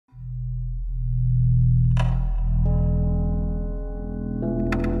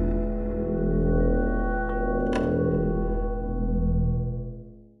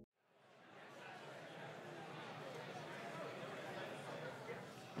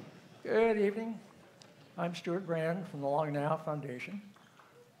Good evening. I'm Stewart Brand from the Long Now Foundation.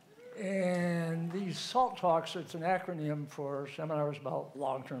 And these SALT Talks, it's an acronym for seminars about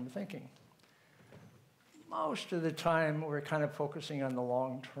long-term thinking. Most of the time, we're kind of focusing on the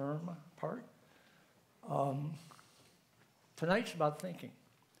long-term part. Tonight's about thinking.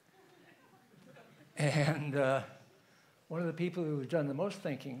 And one of the people who's done the most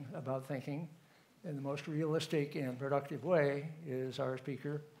thinking about thinking in the most realistic and productive way is our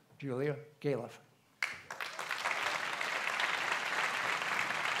speaker, Julia Galef.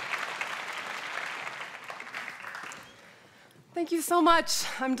 Thank you so much.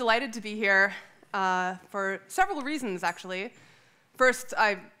 I'm delighted to be here for several reasons, actually. First,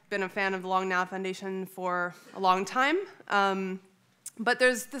 I've been a fan of the Long Now Foundation for a long time. But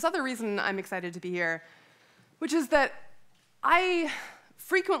there's this other reason I'm excited to be here, which is that I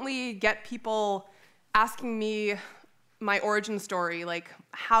frequently get people asking me my origin story, like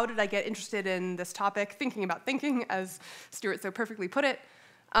how did I get interested in this topic, thinking about thinking, as Stewart so perfectly put it.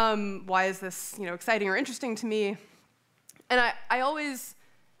 Why is this exciting or interesting to me? And I always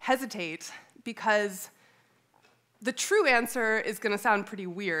hesitate because the true answer is going to sound pretty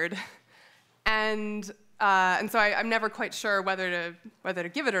weird. And so I'm never quite sure whether to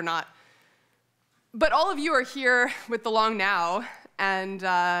give it or not. But all of you are here with the Long Now, and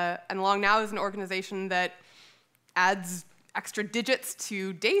Long Now is an organization that adds extra digits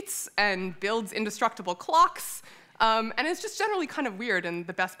to dates and builds indestructible clocks, and it's just generally kind of weird in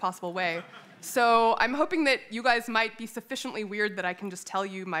the best possible way. So I'm hoping that you guys might be sufficiently weird that I can just tell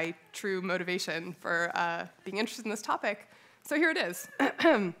you my true motivation for being interested in this topic. So here it is.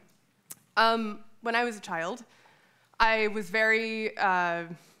 When I was a child, I was very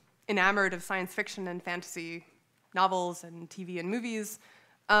enamored of science fiction and fantasy novels and TV and movies.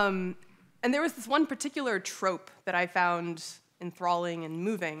 And there was this one particular trope that I found enthralling and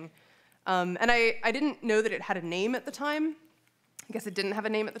moving. And I didn't know that it had a name at the time. I guess it didn't have a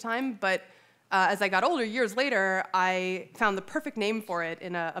name at the time, but as I got older, years later, I found the perfect name for it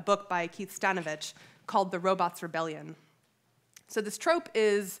in a book by Keith Stanovich called The Robot's Rebellion. So this trope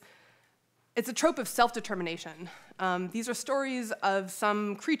it's a trope of self-determination. These are stories of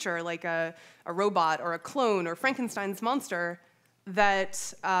some creature, like a robot or a clone or Frankenstein's monster,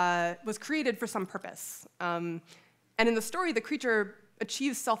 that was created for some purpose. And in the story, the creature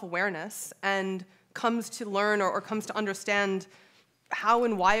achieves self-awareness and comes to learn or comes to understand how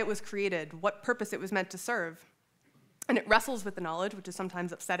and why it was created, what purpose it was meant to serve. And it wrestles with the knowledge, which is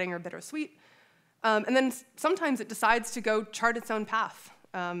sometimes upsetting or bittersweet. And then sometimes it decides to go chart its own path.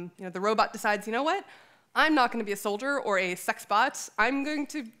 The robot decides, you know what? I'm not going to be a soldier or a sex bot. I'm going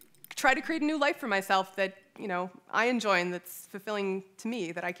to try to create a new life for myself that I enjoy and that's fulfilling to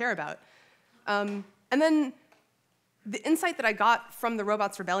me, that I care about. And then the insight that I got from The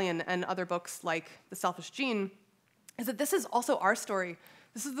Robot's Rebellion and other books like The Selfish Gene is that this is also our story.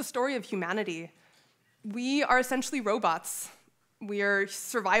 This is the story of humanity. We are essentially robots. We are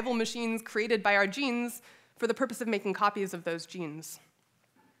survival machines created by our genes for the purpose of making copies of those genes.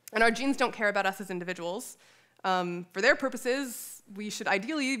 And our genes don't care about us as individuals. For their purposes, we should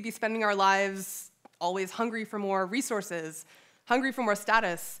ideally be spending our lives always hungry for more resources, hungry for more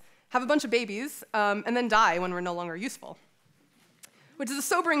status, have a bunch of babies, and then die when we're no longer useful. Which is a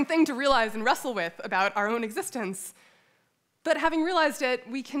sobering thing to realize and wrestle with about our own existence. But having realized it,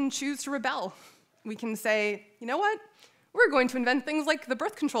 we can choose to rebel. We can say, you know what? We're going to invent things like the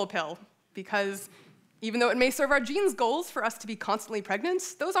birth control pill, because even though it may serve our genes' goals for us to be constantly pregnant,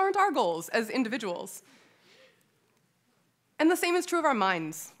 those aren't our goals as individuals. And the same is true of our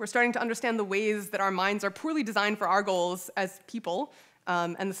minds. We're starting to understand the ways that our minds are poorly designed for our goals as people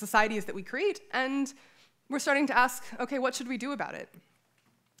and the societies that we create, and we're starting to ask, okay, what should we do about it?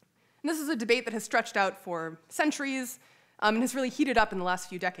 And this is a debate that has stretched out for centuries and has really heated up in the last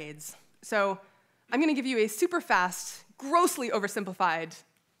few decades. So I'm going to give you a super fast, grossly oversimplified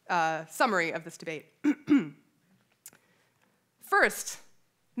summary of this debate. First,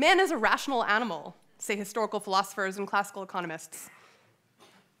 man is a rational animal, say historical philosophers and classical economists.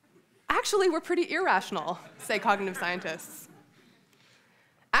 Actually, we're pretty irrational, say cognitive scientists.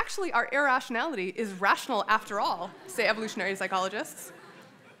 Actually, our irrationality is rational after all, say evolutionary psychologists.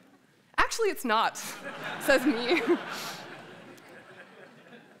 Actually, it's not, says me.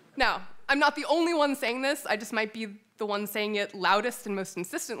 Now, I'm not the only one saying this. I just might be the one saying it loudest and most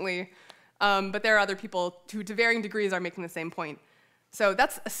insistently. But there are other people who, to varying degrees, are making the same point. So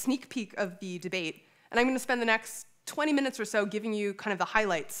that's a sneak peek of the debate. And I'm going to spend the next 20 minutes or so giving you kind of the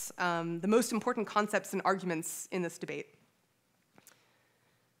highlights, the most important concepts and arguments in this debate.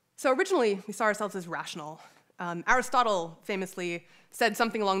 So originally, we saw ourselves as rational. Aristotle famously said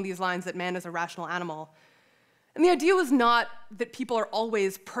something along these lines, that man is a rational animal. And the idea was not that people are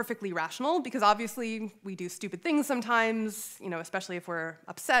always perfectly rational, because obviously we do stupid things sometimes, especially if we're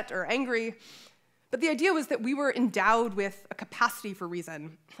upset or angry. But the idea was that we were endowed with a capacity for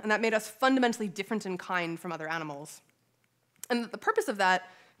reason, and that made us fundamentally different in kind from other animals. And that the purpose of that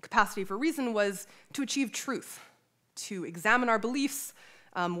capacity for reason was to achieve truth, to examine our beliefs,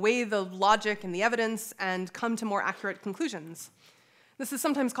 weigh the logic and the evidence, and come to more accurate conclusions. This is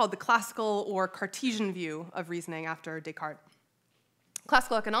sometimes called the classical or Cartesian view of reasoning after Descartes.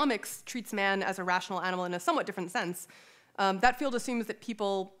 Classical economics treats man as a rational animal in a somewhat different sense. That field assumes that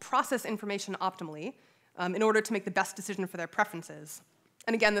people process information optimally in order to make the best decision for their preferences.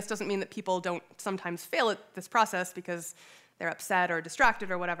 And again, this doesn't mean that people don't sometimes fail at this process because they're upset or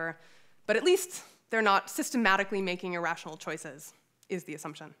distracted or whatever, but at least they're not systematically making irrational choices, is the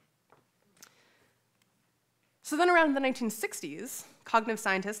assumption. So then around the 1960s, cognitive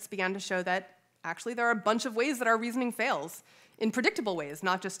scientists began to show that actually there are a bunch of ways that our reasoning fails, in predictable ways,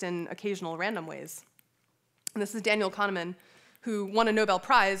 not just in occasional random ways. And this is Daniel Kahneman, who won a Nobel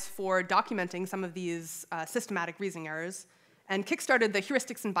Prize for documenting some of these systematic reasoning errors and kickstarted the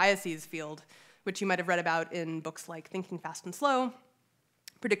heuristics and biases field, which you might have read about in books like Thinking Fast and Slow,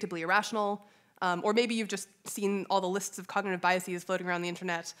 Predictably Irrational, or maybe you've just seen all the lists of cognitive biases floating around the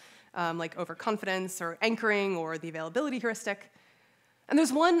internet, like overconfidence or anchoring or the availability heuristic. And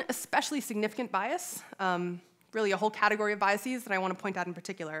there's one especially significant bias, really a whole category of biases that I want to point out in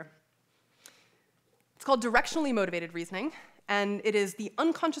particular. It's called directionally motivated reasoning, and it is the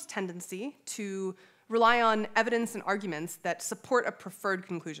unconscious tendency to rely on evidence and arguments that support a preferred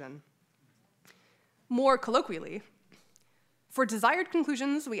conclusion. More colloquially, for desired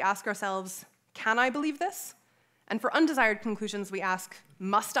conclusions, we ask ourselves, can I believe this? And for undesired conclusions, we ask,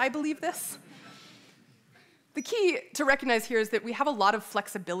 must I believe this? The key to recognize here is that we have a lot of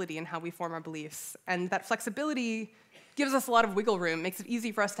flexibility in how we form our beliefs, and that flexibility gives us a lot of wiggle room, makes it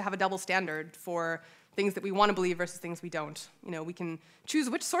easy for us to have a double standard for things that we want to believe versus things we don't. We can choose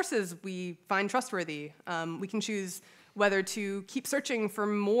which sources we find trustworthy. We can choose whether to keep searching for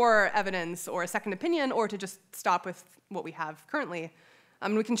more evidence or a second opinion, or to just stop with what we have currently.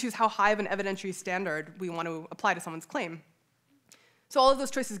 We can choose how high of an evidentiary standard we want to apply to someone's claim. So all of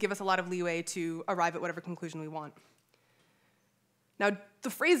those choices give us a lot of leeway to arrive at whatever conclusion we want. Now, the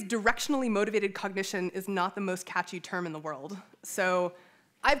phrase directionally motivated cognition is not the most catchy term in the world. So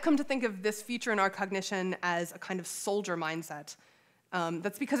I've come to think of this feature in our cognition as a kind of soldier mindset.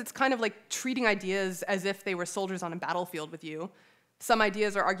 That's because it's kind of like treating ideas as if they were soldiers on a battlefield with you. Some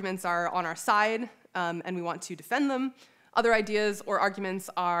ideas or arguments are on our side, and we want to defend them. Other ideas or arguments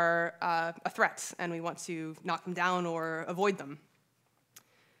are a threat, and we want to knock them down or avoid them.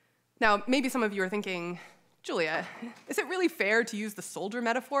 Now, maybe some of you are thinking, Julia, is it really fair to use the soldier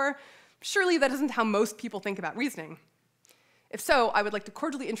metaphor? Surely that isn't how most people think about reasoning. If so, I would like to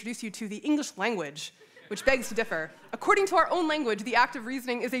cordially introduce you to the English language, which begs to differ. According to our own language, the act of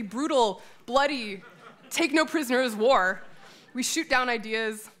reasoning is a brutal, bloody, take-no-prisoners war. We shoot down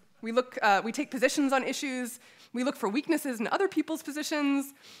ideas, we take positions on issues, we look for weaknesses in other people's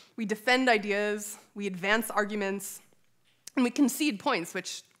positions, we defend ideas, we advance arguments, and we concede points,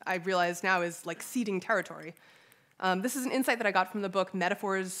 which I realize now is like ceding territory. This is an insight that I got from the book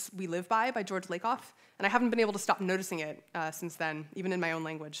Metaphors We Live By George Lakoff, and I haven't been able to stop noticing it since then, even in my own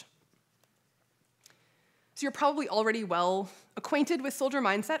language. So you're probably already well acquainted with soldier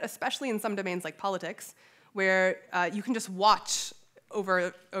mindset, especially in some domains like politics, where you can just watch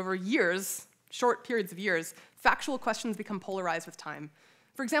over years, short periods of years, factual questions become polarized with time.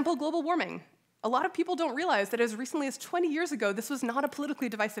 For example, global warming. A lot of people don't realize that as recently as 20 years ago, this was not a politically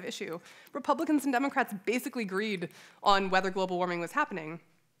divisive issue. Republicans and Democrats basically agreed on whether global warming was happening.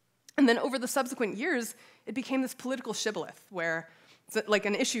 And then over the subsequent years, it became this political shibboleth, where it's like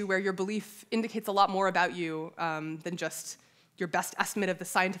an issue where your belief indicates a lot more about you than just your best estimate of the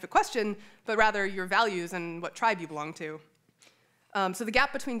scientific question, but rather your values and what tribe you belong to. So the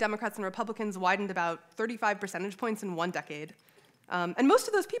gap between Democrats and Republicans widened about 35 percentage points in one decade. And most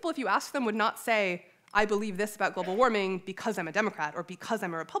of those people, if you ask them, would not say, I believe this about global warming because I'm a Democrat or because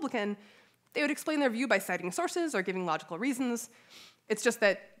I'm a Republican. They would explain their view by citing sources or giving logical reasons. It's just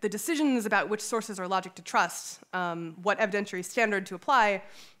that the decisions about which sources are logic to trust, what evidentiary standard to apply,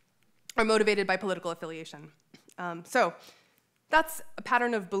 are motivated by political affiliation. So that's a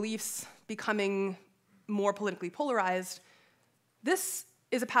pattern of beliefs becoming more politically polarized. This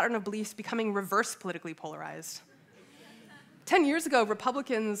is a pattern of beliefs becoming reverse politically polarized. 10 years ago,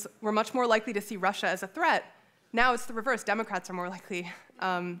 Republicans were much more likely to see Russia as a threat. Now it's the reverse. Democrats are more likely.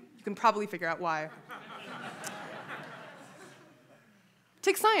 You can probably figure out why.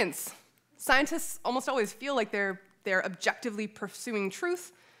 take science. Scientists almost always feel like they're objectively pursuing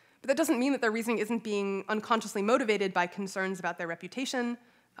truth, but that doesn't mean that their reasoning isn't being unconsciously motivated by concerns about their reputation,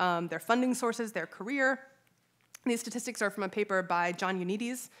 their funding sources, their career. These statistics are from a paper by John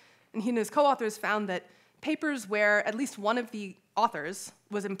Ioannidis, and he and his co-authors found that papers where at least one of the authors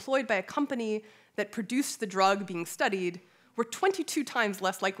was employed by a company that produced the drug being studied were 22 times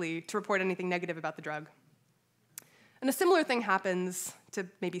less likely to report anything negative about the drug. And a similar thing happens, to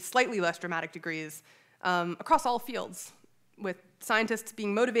maybe slightly less dramatic degrees, across all fields, with scientists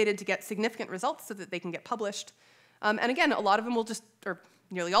being motivated to get significant results so that they can get published. And again, a lot of them will just, or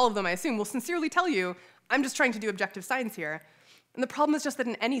nearly all of them, I assume, will sincerely tell you, I'm just trying to do objective science here. And the problem is just that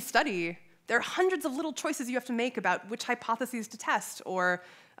in any study, there are hundreds of little choices you have to make about which hypotheses to test or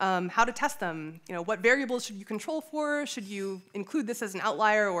how to test them. You know, what variables should you control for? Should you include this as an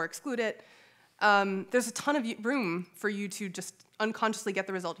outlier or exclude it? There's a ton of room for you to just unconsciously get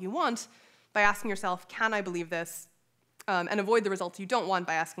the result you want by asking yourself, can I believe this? And avoid the results you don't want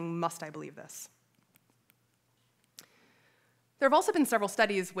by asking, must I believe this? There have also been several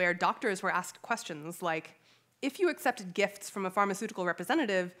studies where doctors were asked questions like, if you accepted gifts from a pharmaceutical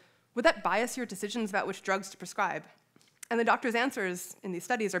representative, would that bias your decisions about which drugs to prescribe? And the doctors' answers in these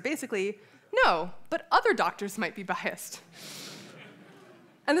studies are basically, no, but other doctors might be biased.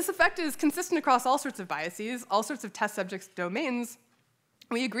 And this effect is consistent across all sorts of biases, all sorts of test subjects' domains.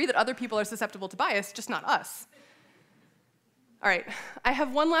 We agree that other people are susceptible to bias, just not us. All right, I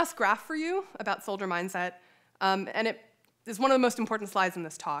have one last graph for you about soldier mindset, and it is one of the most important slides in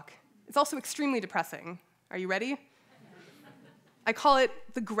this talk. It's also extremely depressing. Are you ready? I call it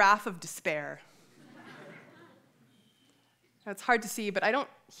the graph of despair. Now, it's hard to see, but I don't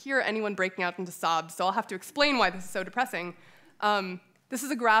hear anyone breaking out into sobs, so I'll have to explain why this is so depressing. This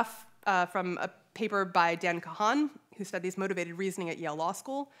is a graph from a paper by Dan Kahan, who studies motivated reasoning at Yale Law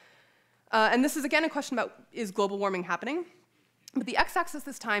School. And this is, again, a question about, is global warming happening? But the x-axis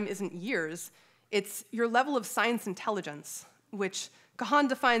this time isn't years. It's your level of science intelligence, which Kahan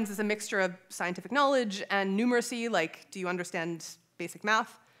defines as a mixture of scientific knowledge and numeracy, like, do you understand basic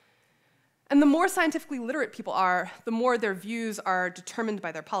math? And the more scientifically literate people are, the more their views are determined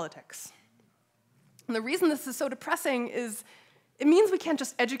by their politics. And the reason this is so depressing is it means we can't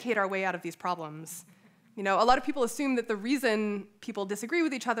just educate our way out of these problems. You know, a lot of people assume that the reason people disagree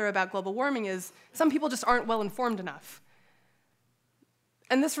with each other about global warming is some people just aren't well informed enough.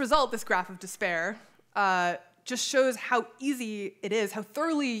 And this result, this graph of despair, just shows how easy it is, how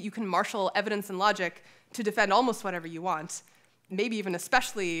thoroughly you can marshal evidence and logic to defend almost whatever you want, maybe even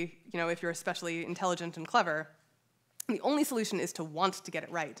especially, you know, if you're especially intelligent and clever. And the only solution is to want to get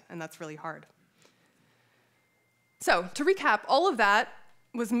it right, and that's really hard. So, to recap, all of that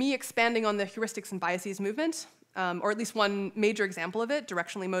was me expanding on the heuristics and biases movement, or at least one major example of it,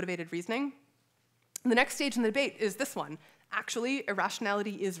 directionally motivated reasoning. And the next stage in the debate is this one. Actually,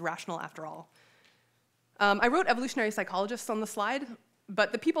 irrationality is rational after all. I wrote evolutionary psychologists on the slide,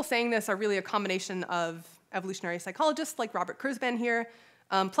 but the people saying this are really a combination of evolutionary psychologists like Robert Kurzban here,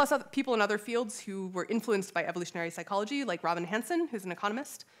 plus other people in other fields who were influenced by evolutionary psychology, like Robin Hanson, who's an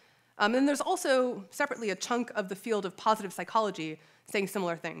economist. And then there's also, separately, a chunk of the field of positive psychology saying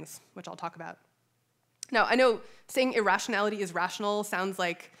similar things, which I'll talk about. Now, I know saying irrationality is rational sounds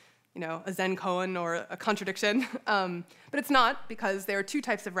like, you know, a Zen koan or a contradiction, but it's not, because there are two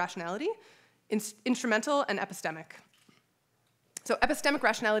types of rationality, instrumental and epistemic. So epistemic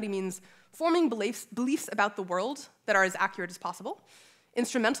rationality means forming beliefs about the world that are as accurate as possible.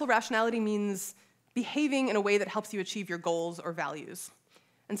 Instrumental rationality means behaving in a way that helps you achieve your goals or values.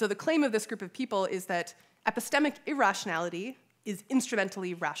 And so the claim of this group of people is that epistemic irrationality is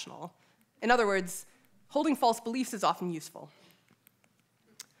instrumentally rational. In other words, holding false beliefs is often useful.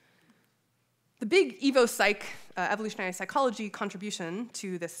 The big evo-psych, evolutionary psychology contribution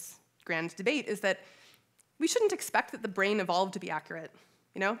to this grand debate is that we shouldn't expect that the brain evolved to be accurate.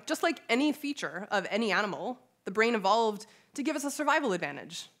 You know, just like any feature of any animal, the brain evolved to give us a survival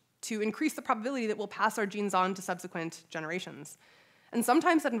advantage, to increase the probability that we'll pass our genes on to subsequent generations. And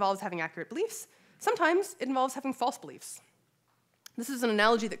sometimes that involves having accurate beliefs. Sometimes it involves having false beliefs. This is an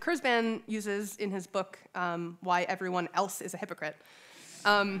analogy that Kurzban uses in his book, Why Everyone Else is a Hypocrite,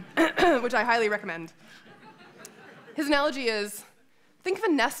 which I highly recommend. His analogy is, think of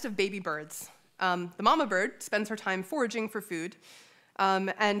a nest of baby birds. The mama bird spends her time foraging for food,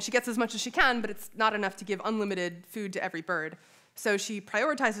 and she gets as much as she can, but it's not enough to give unlimited food to every bird. So she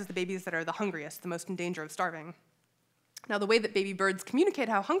prioritizes the babies that are the hungriest, the most in danger of starving. Now, the way that baby birds communicate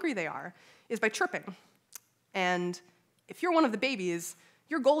how hungry they are is by chirping. And if you're one of the babies,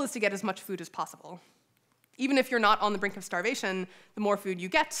 your goal is to get as much food as possible. Even if you're not on the brink of starvation, the more food you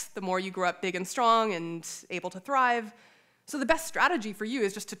get, the more you grow up big and strong and able to thrive. So the best strategy for you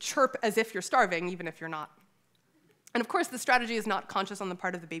is just to chirp as if you're starving, even if you're not. And of course, the strategy is not conscious on the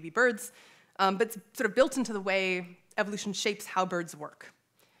part of the baby birds, but it's sort of built into the way evolution shapes how birds work.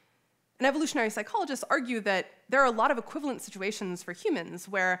 And evolutionary psychologists argue that there are a lot of equivalent situations for humans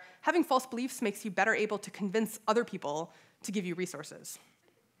where having false beliefs makes you better able to convince other people to give you resources.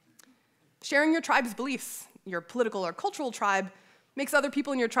 Sharing your tribe's beliefs, your political or cultural tribe, makes other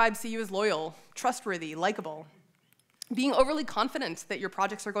people in your tribe see you as loyal, trustworthy, likable. Being overly confident that your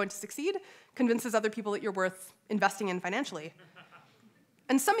projects are going to succeed convinces other people that you're worth investing in financially.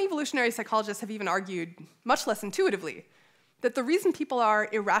 And some evolutionary psychologists have even argued, much less intuitively, that the reason people are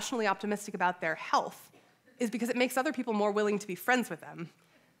irrationally optimistic about their health is because it makes other people more willing to be friends with them.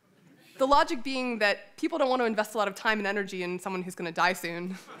 The logic being that people don't want to invest a lot of time and energy in someone who's going to die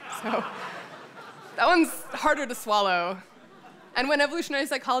soon. So that one's harder to swallow. And when evolutionary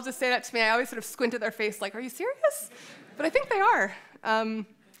psychologists say that to me, I always sort of squint at their face like, are you serious? But I think they are.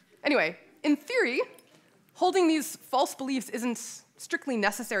 Anyway, in theory, holding these false beliefs isn't strictly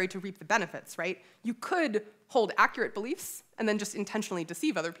necessary to reap the benefits, right? You could hold accurate beliefs and then just intentionally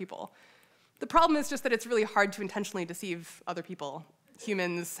deceive other people. The problem is just that it's really hard to intentionally deceive other people.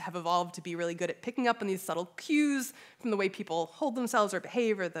 Humans have evolved to be really good at picking up on these subtle cues from the way people hold themselves or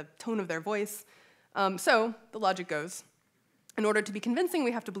behave or the tone of their voice. So the logic goes, in order to be convincing,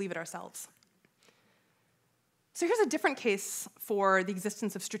 we have to believe it ourselves. So here's a different case for the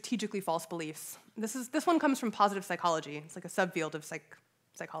existence of strategically false beliefs. This one comes from positive psychology. It's like a subfield of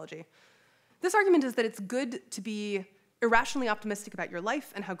psychology. This argument is that it's good to be irrationally optimistic about your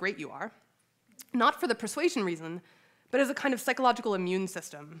life and how great you are, not for the persuasion reason, but as a kind of psychological immune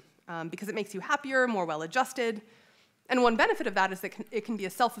system, because it makes you happier, more well-adjusted. And one benefit of that is that it can be a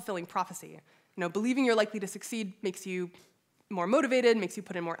self-fulfilling prophecy. Believing you're likely to succeed makes you more motivated, makes you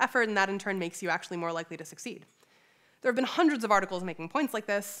put in more effort, and that in turn makes you actually more likely to succeed. There have been hundreds of articles making points like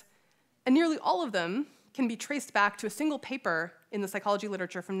this, and nearly all of them can be traced back to a single paper in the psychology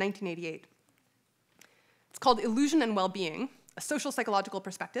literature from 1988. It's called Illusion and Well-Being, A Social Psychological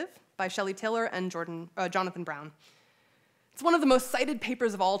Perspective by Shelley Taylor and Jonathan Brown. It's one of the most cited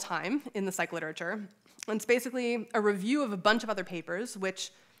papers of all time in the psych literature, and it's basically a review of a bunch of other papers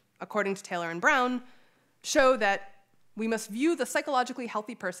which, according to Taylor and Brown, show that we must view the psychologically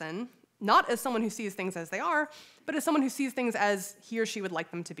healthy person not as someone who sees things as they are, but as someone who sees things as he or she would like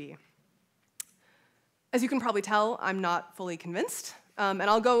them to be. As you can probably tell, I'm not fully convinced, and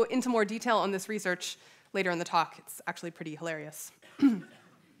I'll go into more detail on this research later in the talk. It's actually pretty hilarious.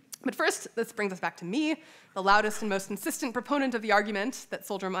 But first, this brings us back to me, the loudest and most insistent proponent of the argument that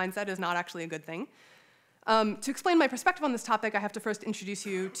soldier mindset is not actually a good thing. To explain my perspective on this topic, I have to first introduce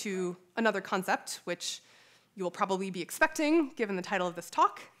you to another concept, which you will probably be expecting, given the title of this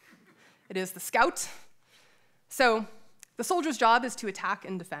talk. It is the scout. So the soldier's job is to attack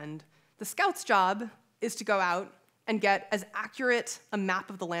and defend. The scout's job is to go out and get as accurate a map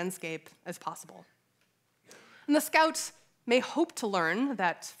of the landscape as possible. And the scout may hope to learn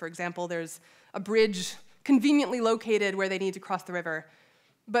that, for example, there's a bridge conveniently located where they need to cross the river.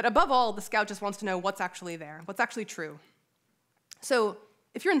 But above all, the scout just wants to know what's actually there, what's actually true. So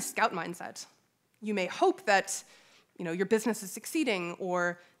if you're in scout mindset, you may hope that your business is succeeding,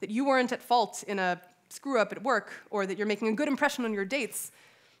 or that you weren't at fault in a screw-up at work, or that you're making a good impression on your dates.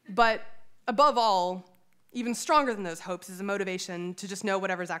 But above all, even stronger than those hopes is a motivation to just know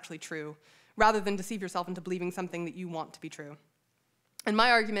whatever's actually true, rather than deceive yourself into believing something that you want to be true. And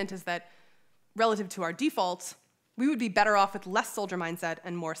my argument is that, relative to our default, we would be better off with less soldier mindset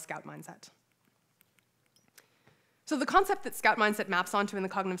and more scout mindset. So the concept that scout mindset maps onto in the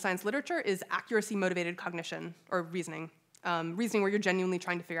cognitive science literature is accuracy-motivated cognition, or reasoning. Reasoning where you're genuinely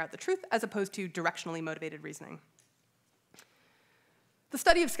trying to figure out the truth, as opposed to directionally motivated reasoning. The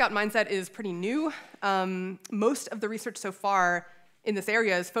study of scout mindset is pretty new. Most of the research so far in this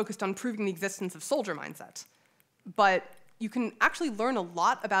area is focused on proving the existence of soldier mindset. But you can actually learn a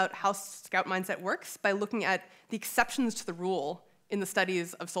lot about how scout mindset works by looking at the exceptions to the rule in the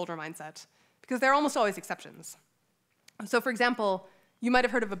studies of soldier mindset, because there are almost always exceptions. So for example, you might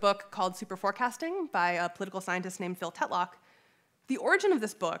have heard of a book called Super Forecasting by a political scientist named Phil Tetlock. The origin of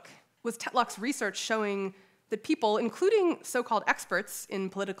this book was Tetlock's research showing that people, including so-called experts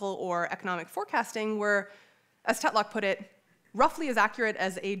in political or economic forecasting, were, as Tetlock put it, roughly as accurate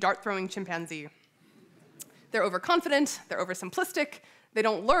as a dart-throwing chimpanzee. They're overconfident, they're oversimplistic, they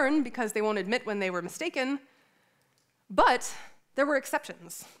don't learn because they won't admit when they were mistaken, but there were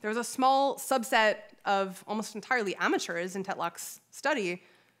exceptions. There was a small subset of almost entirely amateurs in Tetlock's study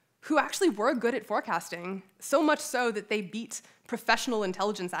who actually were good at forecasting, so much so that they beat professional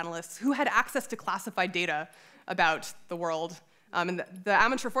intelligence analysts who had access to classified data about the world. And the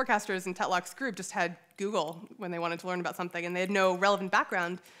amateur forecasters in Tetlock's group just had Google when they wanted to learn about something, and they had no relevant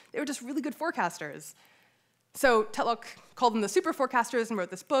background. They were just really good forecasters. So Tetlock called them the super forecasters and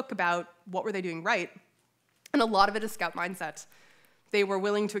wrote this book about what were they doing right. And a lot of it is scout mindset. They were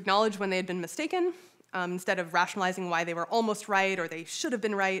willing to acknowledge when they had been mistaken, instead of rationalizing why they were almost right or they should have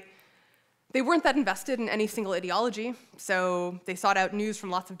been right. They weren't that invested in any single ideology, so they sought out news from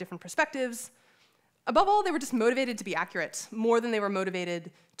lots of different perspectives. Above all, they were just motivated to be accurate, more than they were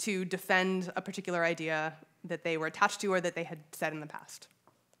motivated to defend a particular idea that they were attached to or that they had said in the past.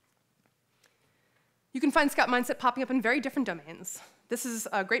 You can find scout mindset popping up in very different domains. This is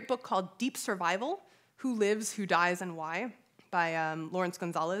a great book called Deep Survival: Who Lives, Who Dies, and Why, by Lawrence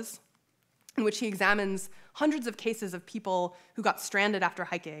Gonzalez, in which he examines hundreds of cases of people who got stranded after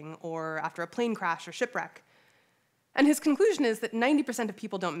hiking or after a plane crash or shipwreck. And his conclusion is that 90% of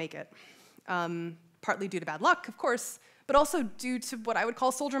people don't make it, partly due to bad luck, of course, but also due to what I would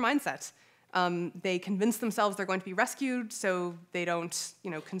call soldier mindset. They convince themselves they're going to be rescued, so they don't,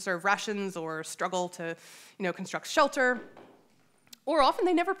 conserve rations or struggle to, construct shelter. Or often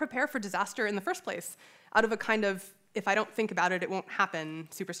they never prepare for disaster in the first place, out of a kind of, if I don't think about it, it won't happen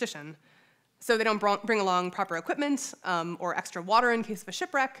superstition. So they don't bring along proper equipment or extra water in case of a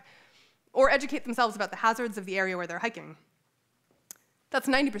shipwreck, or educate themselves about the hazards of the area where they're hiking. That's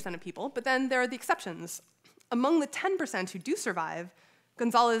 90% of people, but then there are the exceptions. Among the 10% who do survive,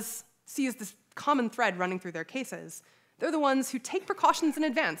 Gonzalez sees this common thread running through their cases. They're the ones who take precautions in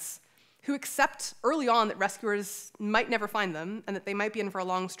advance, who accept early on that rescuers might never find them and that they might be in for a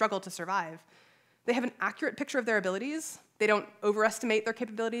long struggle to survive. They have an accurate picture of their abilities. They don't overestimate their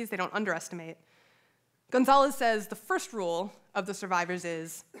capabilities. They don't underestimate. Gonzalez says the first rule of the survivors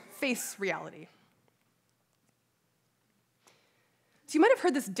is face reality. So you might have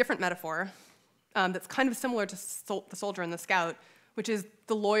heard this different metaphor that's kind of similar to the soldier and the scout, which is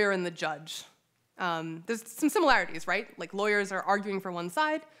the lawyer and the judge. There's some similarities, right? Like lawyers are arguing for one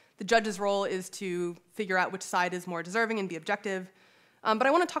side. The judge's role is to figure out which side is more deserving and be objective. But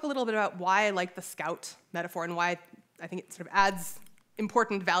I want to talk a little bit about why I like the scout metaphor and why I think it sort of adds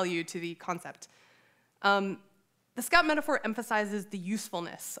important value to the concept. The scout metaphor emphasizes the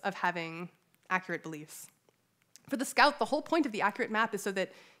usefulness of having accurate beliefs. For the scout, the whole point of the accurate map is so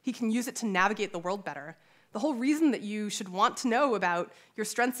that he can use it to navigate the world better. The whole reason that you should want to know about your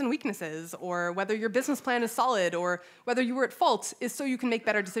strengths and weaknesses, or whether your business plan is solid, or whether you were at fault, is so you can make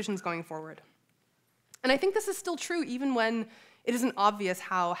better decisions going forward. And I think this is still true even when it isn't obvious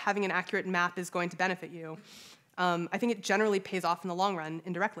how having an accurate map is going to benefit you. I think it generally pays off in the long run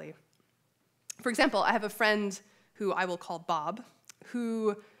indirectly. For example, I have a friend who I will call Bob,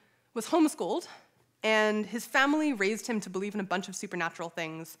 who was homeschooled, and his family raised him to believe in a bunch of supernatural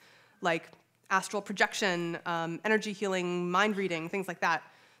things, like astral projection, energy healing, mind reading, things like that.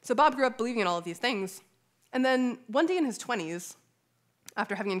 So Bob grew up believing in all of these things. And then one day in his 20s,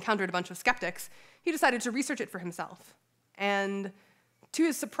 after having encountered a bunch of skeptics, he decided to research it for himself. And to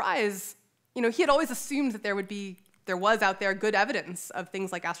his surprise, he had always assumed that there was out there good evidence of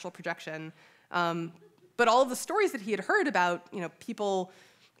things like astral projection. But all of the stories that he had heard about, people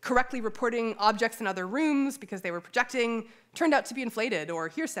correctly reporting objects in other rooms because they were projecting, turned out to be inflated or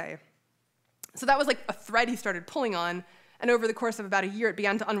hearsay. So that was like a thread he started pulling on, and over the course of about a year, it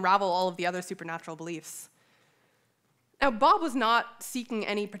began to unravel all of the other supernatural beliefs. Now, Bob was not seeking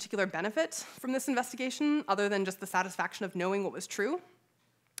any particular benefit from this investigation, other than just the satisfaction of knowing what was true.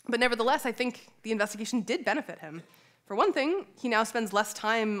 But nevertheless, I think the investigation did benefit him. For one thing, he now spends less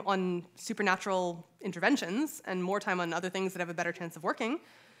time on supernatural interventions and more time on other things that have a better chance of working.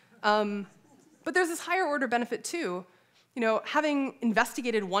 But there's this higher order benefit too. Having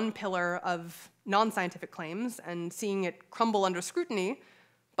investigated one pillar of non-scientific claims and seeing it crumble under scrutiny,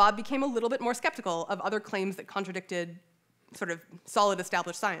 Bob became a little bit more skeptical of other claims that contradicted sort of solid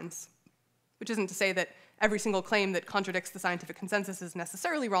established science, which isn't to say that every single claim that contradicts the scientific consensus is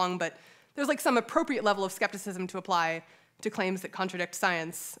necessarily wrong, but there's like some appropriate level of skepticism to apply to claims that contradict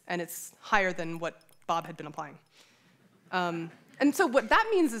science, and it's higher than what Bob had been applying. And so what that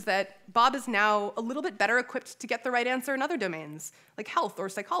means is that Bob is now a little bit better equipped to get the right answer in other domains, like health or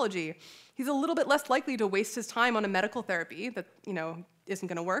psychology. He's a little bit less likely to waste his time on a medical therapy that isn't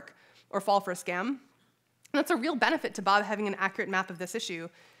going to work or fall for a scam. And that's a real benefit to Bob having an accurate map of this issue,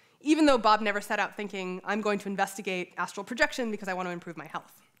 even though Bob never set out thinking, I'm going to investigate astral projection because I want to improve my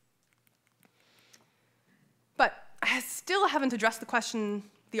health. But I still haven't addressed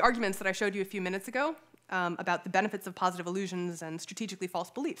the arguments that I showed you a few minutes ago about the benefits of positive illusions and strategically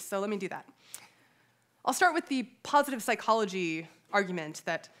false beliefs. So let me do that. I'll start with the positive psychology argument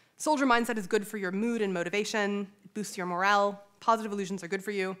that soldier mindset is good for your mood and motivation, it boosts your morale, positive illusions are good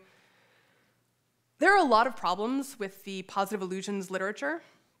for you. There are a lot of problems with the positive illusions literature,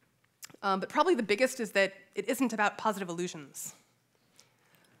 but probably the biggest is that it isn't about positive illusions.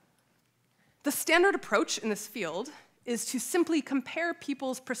 The standard approach in this field is to simply compare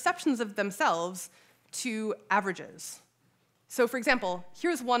people's perceptions of themselves to averages. So for example,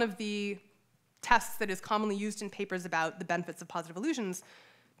 here's one of the tests that is commonly used in papers about the benefits of positive illusions.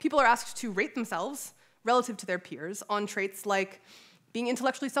 People are asked to rate themselves relative to their peers on traits like being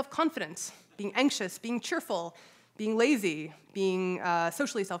intellectually self-confident, being anxious, being cheerful, being lazy, being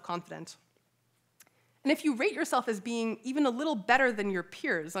socially self-confident. And if you rate yourself as being even a little better than your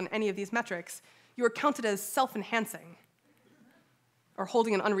peers on any of these metrics, you are counted as self-enhancing or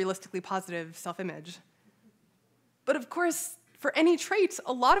holding an unrealistically positive self-image. But of course, for any trait,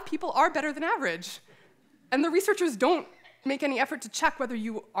 a lot of people are better than average. And the researchers don't make any effort to check whether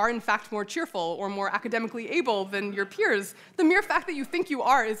you are in fact more cheerful or more academically able than your peers. The mere fact that you think you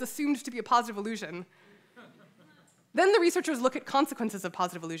are is assumed to be a positive illusion. Then the researchers look at consequences of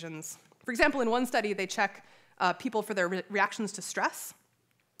positive illusions. For example, in one study, they check people for their reactions to stress,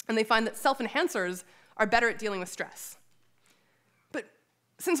 and they find that self-enhancers are better at dealing with stress. But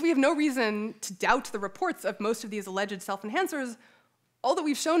since we have no reason to doubt the reports of most of these alleged self-enhancers, all that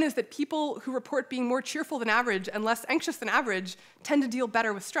we've shown is that people who report being more cheerful than average and less anxious than average tend to deal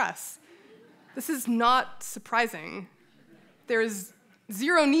better with stress. This is not surprising. There is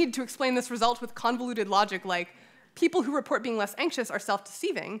zero need to explain this result with convoluted logic like people who report being less anxious are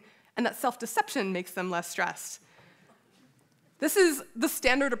self-deceiving, and that self-deception makes them less stressed. This is the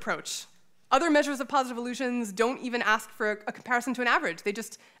standard approach. Other measures of positive illusions don't even ask for a comparison to an average. They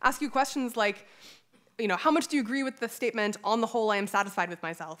just ask you questions like, how much do you agree with the statement, on the whole, I am satisfied with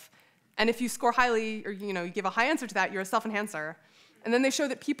myself? And if you score highly, or you give a high answer to that, you're a self-enhancer. And then they show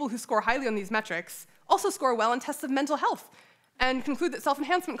that people who score highly on these metrics also score well on tests of mental health and conclude that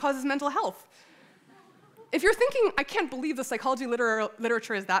self-enhancement causes mental health. If you're thinking, I can't believe the psychology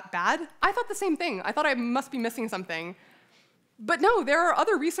literature is that bad, I thought the same thing. I thought I must be missing something. But no, there are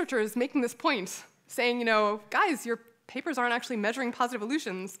other researchers making this point, saying, guys, your papers aren't actually measuring positive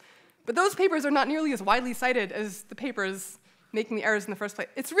illusions. But those papers are not nearly as widely cited as the papers making the errors in the first place.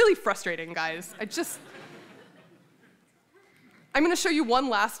 It's really frustrating, guys. I'm going to show you one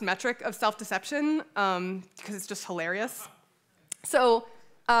last metric of self-deception, because it's just hilarious. So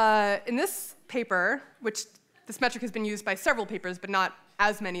in this paper, which this metric has been used by several papers, but not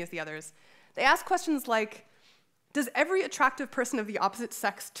as many as the others, they ask questions like, does every attractive person of the opposite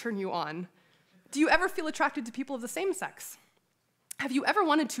sex turn you on? Do you ever feel attracted to people of the same sex? Have you ever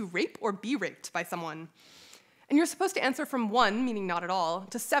wanted to rape or be raped by someone? And you're supposed to answer from 1, meaning not at all,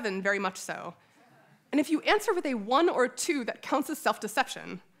 to 7, very much so. And if you answer with a 1 or 2, that counts as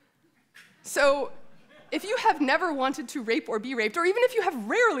self-deception. So if you have never wanted to rape or be raped, or even if you have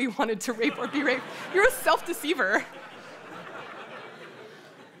rarely wanted to rape or be raped, you're a self-deceiver.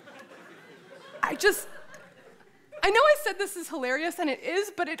 I know I said this is hilarious, and it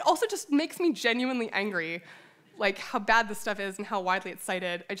is, but it also just makes me genuinely angry, like how bad this stuff is and how widely it's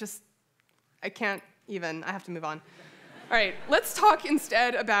cited. I can't even, I have to move on. All right, let's talk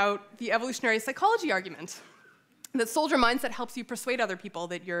instead about the evolutionary psychology argument, that soldier mindset helps you persuade other people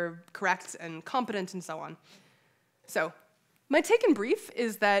that you're correct and competent and so on. So my take in brief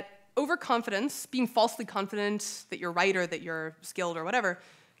is that overconfidence, being falsely confident that you're right or that you're skilled or whatever,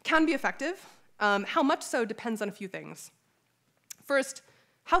 can be effective. How much so depends on a few things. First,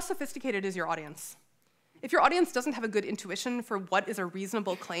 how sophisticated is your audience? If your audience doesn't have a good intuition for what is a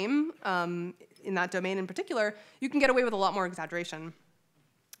reasonable claim in that domain in particular, you can get away with a lot more exaggeration.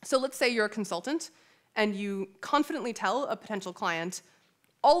 So let's say you're a consultant, and you confidently tell a potential client,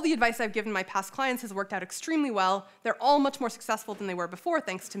 all the advice I've given my past clients has worked out extremely well. They're all much more successful than they were before,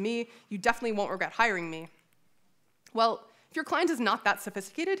 thanks to me. You definitely won't regret hiring me. Well, if your client is not that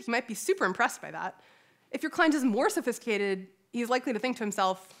sophisticated, he might be super impressed by that. If your client is more sophisticated, he's likely to think to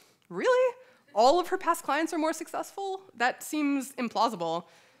himself, really? All of her past clients are more successful? That seems implausible,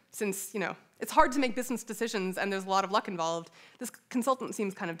 since it's hard to make business decisions and there's a lot of luck involved. This consultant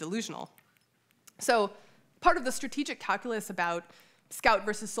seems kind of delusional. So part of the strategic calculus about scout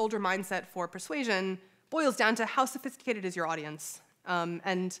versus soldier mindset for persuasion boils down to how sophisticated is your audience,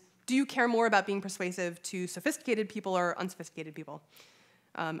 and do you care more about being persuasive to sophisticated people or unsophisticated people?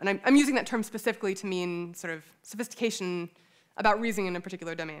 And I'm using that term specifically to mean sort of sophistication about reasoning in a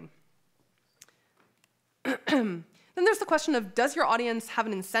particular domain. Then there's the question of, does your audience have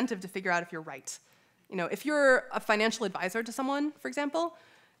an incentive to figure out if you're right? If you're a financial advisor to someone, for example,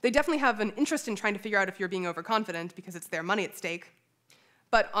 they definitely have an interest in trying to figure out if you're being overconfident because it's their money at stake.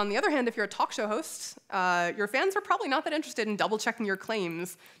 But on the other hand, if you're a talk show host, your fans are probably not that interested in double-checking your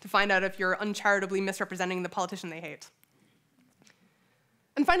claims to find out if you're uncharitably misrepresenting the politician they hate.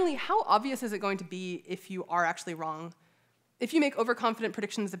 And finally, how obvious is it going to be if you are actually wrong? If you make overconfident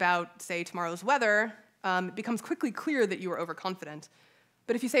predictions about, say, tomorrow's weather, it becomes quickly clear that you were overconfident.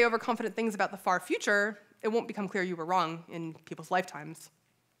 But if you say overconfident things about the far future, it won't become clear you were wrong in people's lifetimes.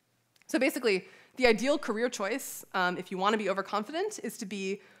 So basically, the ideal career choice, if you want to be overconfident, is to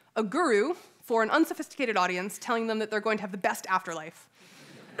be a guru for an unsophisticated audience telling them that they're going to have the best afterlife.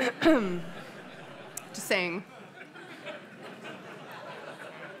 Just saying.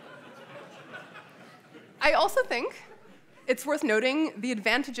 I also think it's worth noting the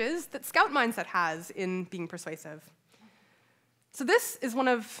advantages that scout mindset has in being persuasive. So this is one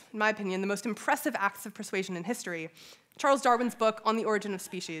of, in my opinion, the most impressive acts of persuasion in history, Charles Darwin's book On the Origin of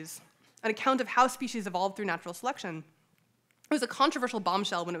Species, an account of how species evolved through natural selection. It was a controversial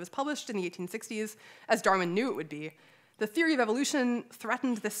bombshell when it was published in the 1860s, as Darwin knew it would be. The theory of evolution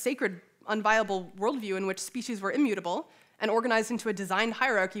threatened the sacred, unviable worldview in which species were immutable and organized into a designed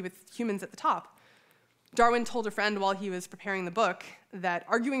hierarchy with humans at the top. Darwin told a friend while he was preparing the book that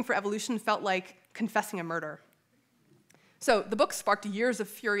arguing for evolution felt like confessing a murder. So the book sparked years of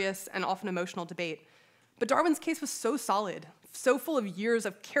furious and often emotional debate. But Darwin's case was so solid, so full of years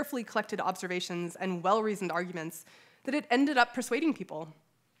of carefully collected observations and well-reasoned arguments, that it ended up persuading people.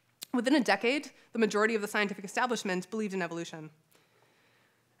 Within a decade, the majority of the scientific establishment believed in evolution.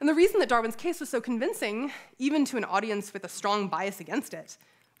 And the reason that Darwin's case was so convincing, even to an audience with a strong bias against it,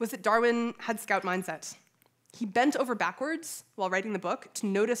 was that Darwin had scout mindset. He bent over backwards while writing the book to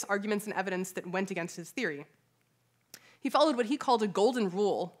notice arguments and evidence that went against his theory. He followed what he called a golden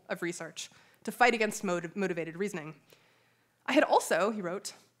rule of research to fight against motivated reasoning. I had also, he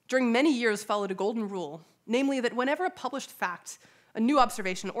wrote, during many years followed a golden rule, namely that whenever a published fact, a new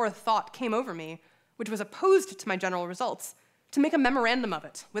observation, or a thought came over me, which was opposed to my general results, to make a memorandum of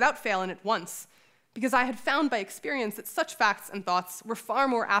it, without fail and at once, because I had found by experience that such facts and thoughts were far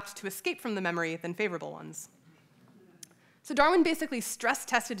more apt to escape from the memory than favorable ones. So Darwin basically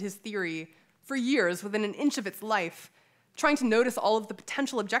stress-tested his theory for years within an inch of its life, trying to notice all of the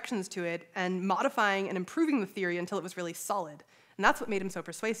potential objections to it and modifying and improving the theory until it was really solid. And that's what made him so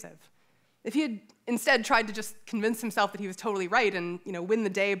persuasive. If he had instead tried to just convince himself that he was totally right and win the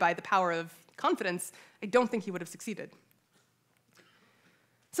day by the power of confidence, I don't think he would have succeeded.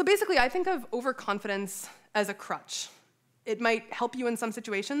 So basically, I think of overconfidence as a crutch. It might help you in some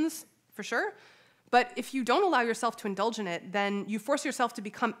situations, for sure, but if you don't allow yourself to indulge in it, then you force yourself to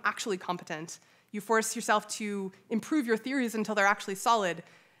become actually competent. You force yourself to improve your theories until they're actually solid,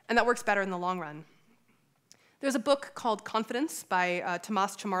 and that works better in the long run. There's a book called Confidence by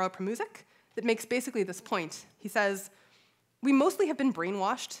Tomas Chamorro-Premuzic that makes basically this point. He says, "We mostly have been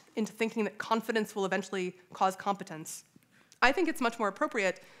brainwashed into thinking that confidence will eventually cause competence. I think it's much more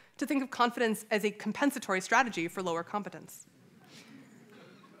appropriate to think of confidence as a compensatory strategy for lower competence."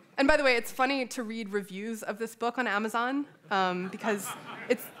 And by the way, it's funny to read reviews of this book on Amazon because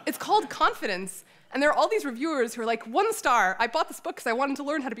it's called Confidence, and there are all these reviewers who are like, 1 star, I bought this book because I wanted to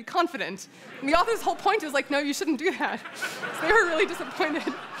learn how to be confident. And the author's whole point is like, no, you shouldn't do that. So they were really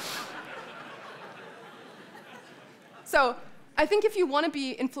disappointed. So I think if you want to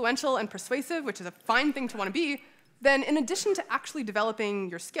be influential and persuasive, which is a fine thing to want to be, then in addition to actually developing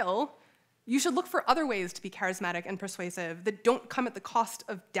your skill, you should look for other ways to be charismatic and persuasive that don't come at the cost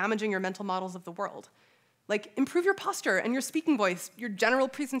of damaging your mental models of the world. Like, improve your posture and your speaking voice, your general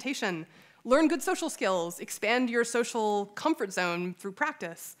presentation, learn good social skills, expand your social comfort zone through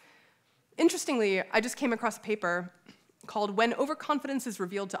practice. Interestingly, I just came across a paper called When Overconfidence is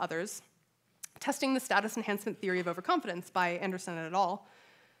Revealed to Others, Testing the Status Enhancement Theory of Overconfidence by Anderson et al.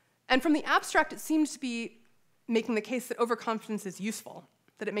 And from the abstract, it seemed to be making the case that overconfidence is useful,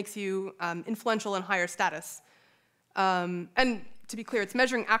 that it makes you influential and higher status. And to be clear, it's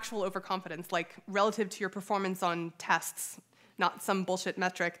measuring actual overconfidence, like relative to your performance on tests, not some bullshit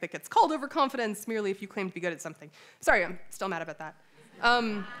metric that gets called overconfidence merely if you claim to be good at something. Sorry, I'm still mad about that.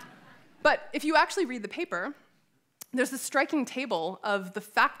 But if you actually read the paper, there's a striking table of the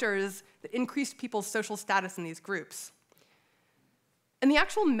factors that increased people's social status in these groups. And the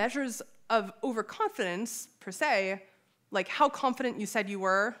actual measures of overconfidence, per se, like how confident you said you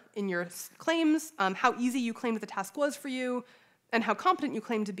were in your claims, how easy you claimed the task was for you, and how competent you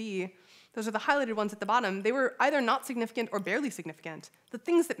claimed to be, those are the highlighted ones at the bottom. They were either not significant or barely significant. The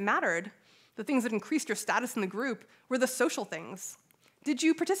things that mattered, the things that increased your status in the group, were the social things. Did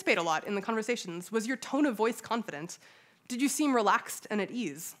you participate a lot in the conversations? Was your tone of voice confident? Did you seem relaxed and at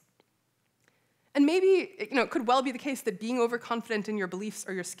ease? And maybe it could well be the case that being overconfident in your beliefs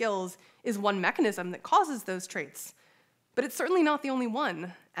or your skills is one mechanism that causes those traits. But it's certainly not the only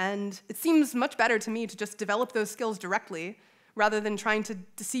one. And it seems much better to me to just develop those skills directly rather than trying to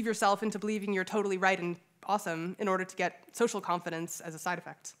deceive yourself into believing you're totally right and awesome in order to get social confidence as a side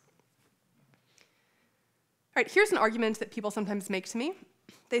effect. All right, here's an argument that people sometimes make to me.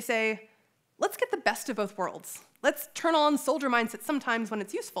 They say, let's get the best of both worlds. Let's turn on soldier mindset sometimes when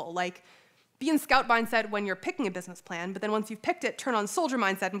it's useful, like be in scout mindset when you're picking a business plan, but then once you've picked it, turn on soldier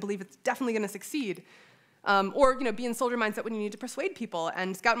mindset and believe it's definitely going to succeed. Or be in soldier mindset when you need to persuade people,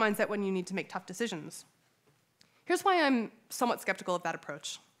 and scout mindset when you need to make tough decisions. Here's why I'm somewhat skeptical of that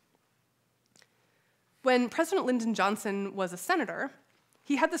approach. When President Lyndon Johnson was a senator,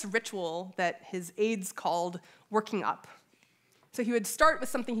 he had this ritual that his aides called working up. So he would start with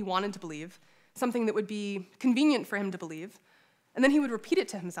something he wanted to believe, something that would be convenient for him to believe, and then he would repeat it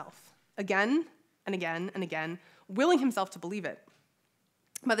to himself again and again and again, willing himself to believe it.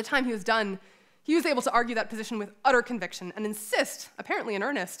 By the time he was done, he was able to argue that position with utter conviction and insist, apparently in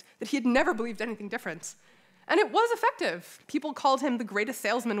earnest, that he had never believed anything different. And it was effective. People called him the greatest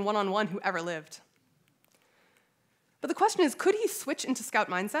salesman one-on-one who ever lived. But the question is, could he switch into scout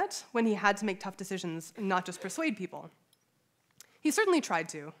mindset when he had to make tough decisions and not just persuade people? He certainly tried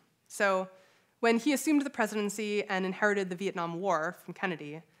to. So when he assumed the presidency and inherited the Vietnam War from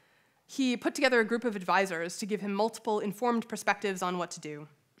Kennedy, he put together a group of advisors to give him multiple informed perspectives on what to do.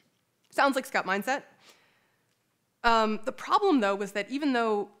 Sounds like scout mindset. The problem, though, was that even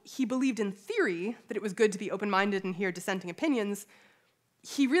though he believed in theory that it was good to be open-minded and hear dissenting opinions,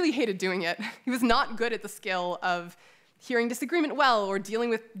 he really hated doing it. He was not good at the skill of hearing disagreement well or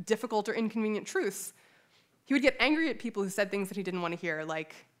dealing with difficult or inconvenient truths. He would get angry at people who said things that he didn't want to hear,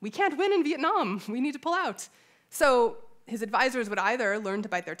 like, we can't win in Vietnam, we need to pull out. So his advisors would either learn to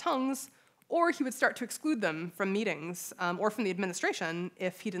bite their tongues, or he would start to exclude them from meetings or from the administration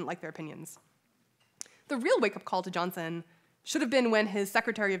if he didn't like their opinions. The real wake-up call to Johnson should have been when his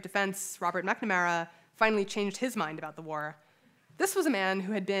Secretary of Defense, Robert McNamara, finally changed his mind about the war. This was a man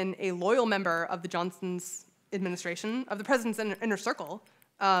who had been a loyal member of the Johnson's administration, of the president's inner circle,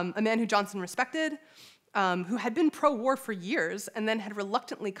 a man who Johnson respected, who had been pro-war for years and then had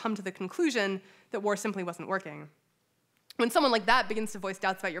reluctantly come to the conclusion that war simply wasn't working. When someone like that begins to voice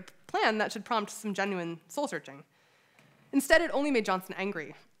doubts about your plan, that should prompt some genuine soul-searching. Instead, it only made Johnson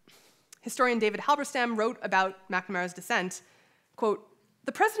angry. Historian David Halberstam wrote about McNamara's dissent, quote,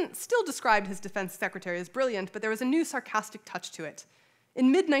 "The president still described his defense secretary as brilliant, but there was a new sarcastic touch to it.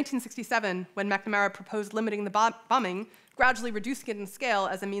 In mid-1967, when McNamara proposed limiting the bombing, gradually reducing it in scale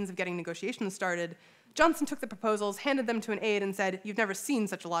as a means of getting negotiations started, Johnson took the proposals, handed them to an aide, and said, 'You've never seen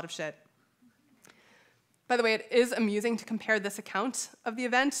such a lot of shit.'" By the way, it is amusing to compare this account of the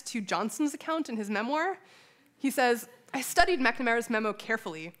event to Johnson's account in his memoir. He says, "I studied McNamara's memo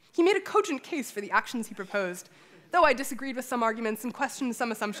carefully. He made a cogent case for the actions he proposed. Though I disagreed with some arguments and questioned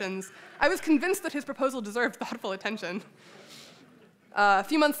some assumptions, I was convinced that his proposal deserved thoughtful attention." A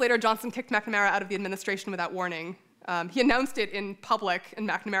few months later, Johnson kicked McNamara out of the administration without warning. He announced it in public, and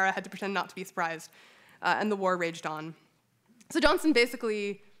McNamara had to pretend not to be surprised, and the war raged on. So Johnson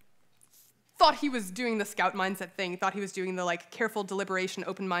basically thought he was doing the scout mindset thing, thought he was doing the careful deliberation,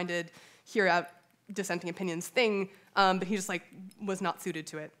 open-minded, hear out dissenting opinions thing, but he just was not suited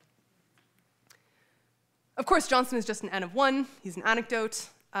to it. Of course, Johnson is just an N of one. He's an anecdote.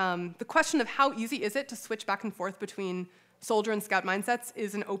 The question of how easy is it to switch back and forth between soldier and scout mindsets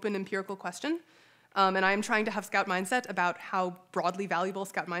is an open empirical question, and I am trying to have scout mindset about how broadly valuable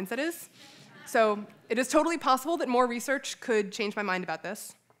scout mindset is. So it is totally possible that more research could change my mind about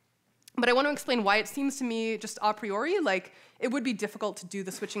this. But I want to explain why it seems to me, just a priori, like it would be difficult to do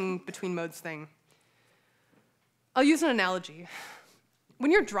the switching between modes thing. I'll use an analogy.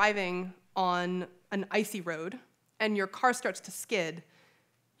 When you're driving on an icy road and your car starts to skid,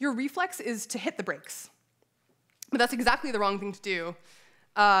 your reflex is to hit the brakes. But that's exactly the wrong thing to do.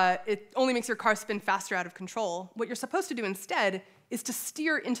 It only makes your car spin faster out of control. What you're supposed to do instead is to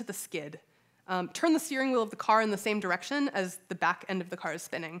steer into the skid. Turn the steering wheel of the car in the same direction as the back end of the car is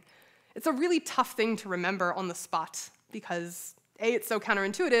spinning. It's a really tough thing to remember on the spot because A, it's so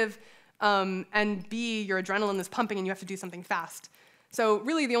counterintuitive, and B, your adrenaline is pumping and you have to do something fast. So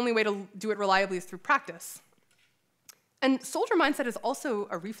really the only way to do it reliably is through practice. And soldier mindset is also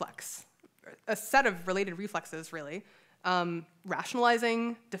a reflex, a set of related reflexes, really.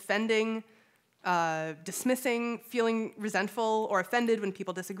 Rationalizing, defending, dismissing, feeling resentful or offended when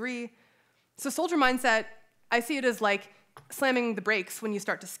people disagree. So soldier mindset, I see it as like slamming the brakes when you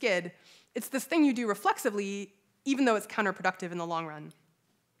start to skid. It's this thing you do reflexively, even though it's counterproductive in the long run,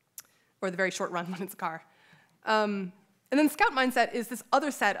 or the very short run when it's a car. And then scout mindset is this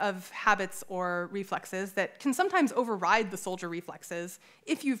other set of habits or reflexes that can sometimes override the soldier reflexes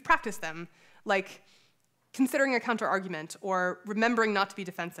if you've practiced them, like considering a counter-argument, or remembering not to be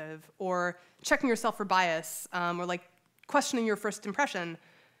defensive, or checking yourself for bias, or like questioning your first impression.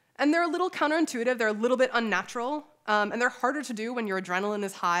 And they're a little counterintuitive, they're a little bit unnatural, and they're harder to do when your adrenaline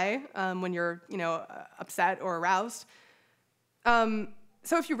is high, when you're upset or aroused.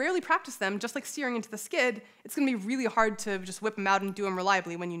 So if you rarely practice them, just like steering into the skid, it's going to be really hard to just whip them out and do them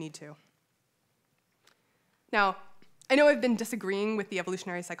reliably when you need to. Now, I know I've been disagreeing with the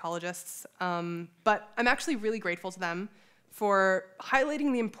evolutionary psychologists, but I'm actually really grateful to them for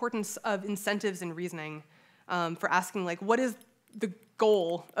highlighting the importance of incentives in reasoning, for asking, like, what is the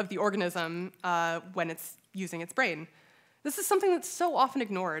goal of the organism when it's using its brain? This is something that's so often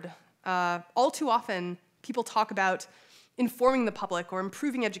ignored. All too often, people talk about informing the public or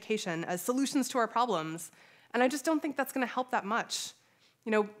improving education as solutions to our problems, and I just don't think that's going to help that much.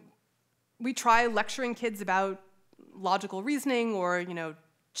 We try lecturing kids about logical reasoning, or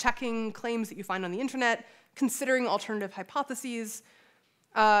checking claims that you find on the internet, considering alternative hypotheses,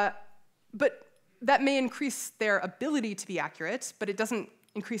 but that may increase their ability to be accurate, but it doesn't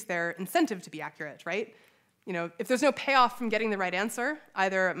increase their incentive to be accurate, right? If there's no payoff from getting the right answer,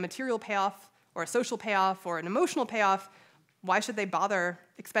 either a material payoff or a social payoff or an emotional payoff, why should they bother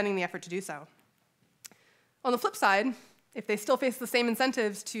expending the effort to do so? On the flip side, if they still face the same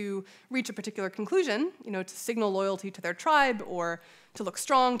incentives to reach a particular conclusion, to signal loyalty to their tribe, or to look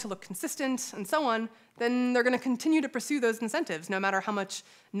strong, to look consistent, and so on, then they're going to continue to pursue those incentives, no matter how much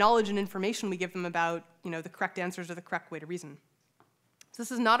knowledge and information we give them about the correct answers or the correct way to reason. So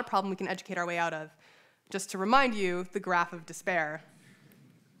this is not a problem we can educate our way out of. Just to remind you, the graph of despair.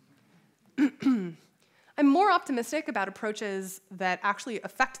 I'm more optimistic about approaches that actually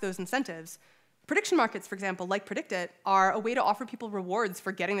affect those incentives. Prediction markets, for example, like PredictIt, are a way to offer people rewards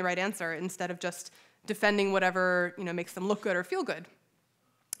for getting the right answer instead of just defending whatever makes them look good or feel good.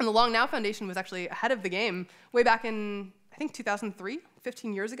 And the Long Now Foundation was actually ahead of the game. Way back in, I think, 2003,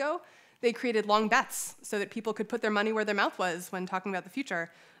 15 years ago, they created long bets so that people could put their money where their mouth was when talking about the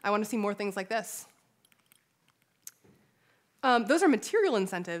future. I want to see more things like this. Those are material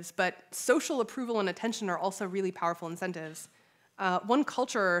incentives, but social approval and attention are also really powerful incentives. One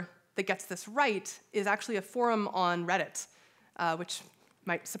culture that gets this right is actually a forum on Reddit, which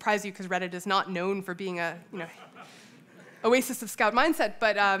might surprise you because Reddit is not known for being a oasis of scout mindset,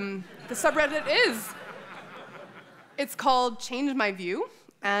 but the subreddit is. It's called Change My View,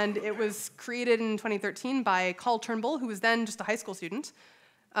 and it was created in 2013 by Carl Turnbull, who was then just a high school student.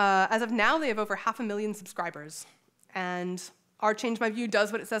 As of now, they have over 500,000 subscribers. And our Change My View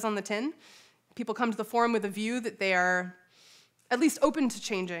does what it says on the tin. People come to the forum with a view that they are at least open to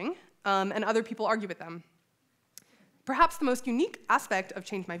changing, and other people argue with them. Perhaps the most unique aspect of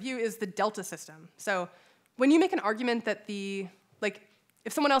Change My View is the delta system. So when you make an argument that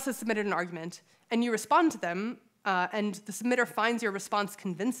if someone else has submitted an argument and you respond to them, and the submitter finds your response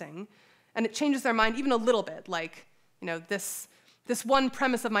convincing, and it changes their mind even a little bit, like, this one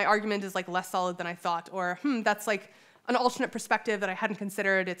premise of my argument is less solid than I thought, or that's an alternate perspective that I hadn't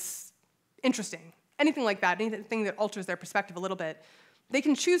considered, it's interesting. Anything like that, anything that alters their perspective a little bit, they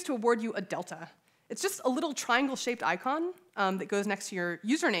can choose to award you a delta. It's just a little triangle-shaped icon that goes next to your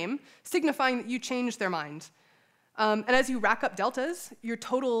username, signifying that you changed their mind. And as you rack up deltas, your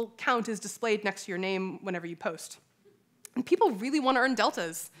total count is displayed next to your name whenever you post. And people really want to earn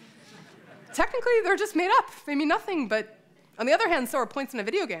deltas. Technically, they're just made up. They mean nothing, but on the other hand, so are points in a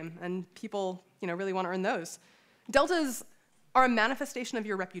video game, and people really want to earn those. Deltas are a manifestation of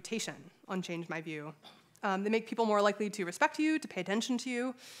your reputation on Change My View. They make people more likely to respect you, to pay attention to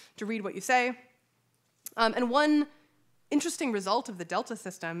you, to read what you say. And one interesting result of the delta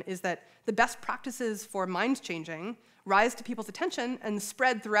system is that the best practices for mind changing rise to people's attention and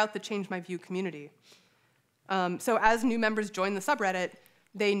spread throughout the Change My View community. So as new members join the subreddit,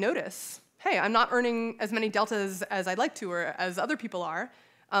 they notice, hey, I'm not earning as many deltas as I'd like to, or as other people are.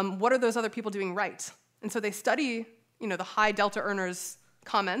 What are those other people doing right? And so they study the high delta earners'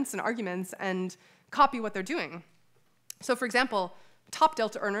 comments and arguments and copy what they're doing. So for example, top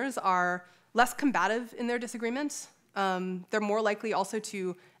delta earners are less combative in their disagreements. They're more likely also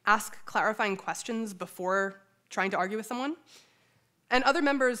to ask clarifying questions before trying to argue with someone. And other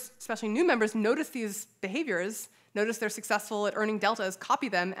members, especially new members, notice these behaviors, notice they're successful at earning deltas, copy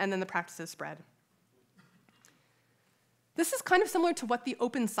them, and then the practices spread. This is kind of similar to what the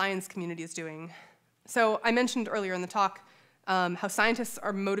open science community is doing. So I mentioned earlier in the talk how scientists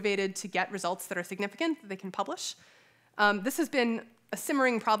are motivated to get results that are significant, that they can publish. This has been a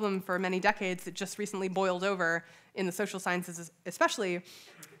simmering problem for many decades that just recently boiled over in the social sciences, especially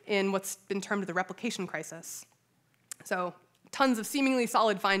in what's been termed the replication crisis. So tons of seemingly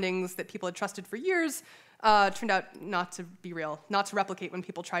solid findings that people had trusted for years turned out not to be real, not to replicate when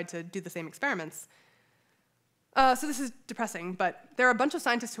people tried to do the same experiments. So this is depressing, but there are a bunch of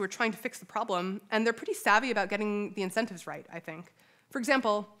scientists who are trying to fix the problem, and they're pretty savvy about getting the incentives right, I think. For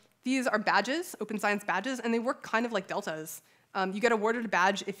example, these are badges, open science badges, and they work kind of like deltas. You get awarded a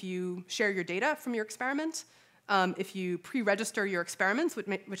badge if you share your data from your experiment, if you pre-register your experiments,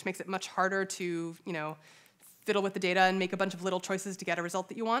 which makes it much harder to, fiddle with the data and make a bunch of little choices to get a result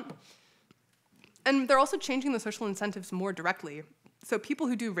that you want. And they're also changing the social incentives more directly. So people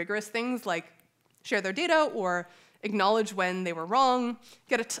who do rigorous things like share their data or acknowledge when they were wrong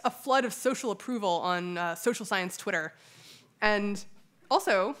get a flood of social approval on social science Twitter. And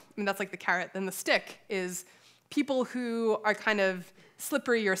also, that's like the carrot, then the stick is people who are kind of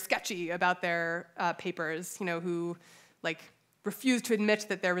slippery or sketchy about their papers, who refuse to admit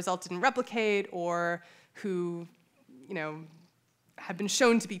that their result didn't replicate, or who, have been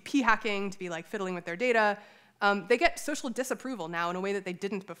shown to be p-hacking, to be fiddling with their data. They get social disapproval now in a way that they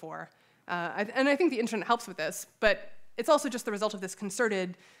didn't before. And I think the internet helps with this, but it's also just the result of this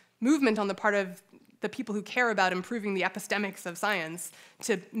concerted movement on the part of the people who care about improving the epistemics of science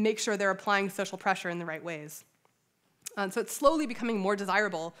to make sure they're applying social pressure in the right ways. So it's slowly becoming more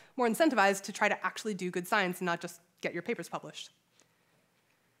desirable, more incentivized to try to actually do good science and not just get your papers published.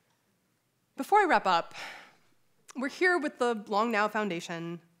 Before I wrap up, we're here with the Long Now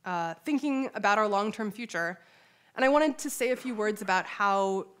Foundation, thinking about our long-term future. And I wanted to say a few words about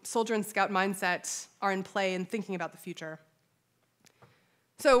how soldier and scout mindset are in play in thinking about the future.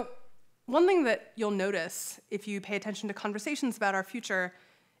 So one thing that you'll notice if you pay attention to conversations about our future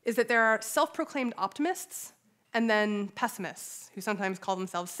is that there are self-proclaimed optimists and then pessimists, who sometimes call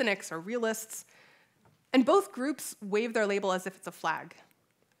themselves cynics or realists. And both groups wave their label as if it's a flag.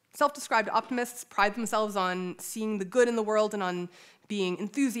 Self-described optimists pride themselves on seeing the good in the world and on being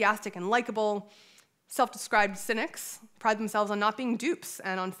enthusiastic and likable. Self-described cynics pride themselves on not being dupes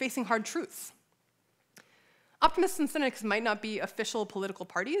and on facing hard truths. Optimists and cynics might not be official political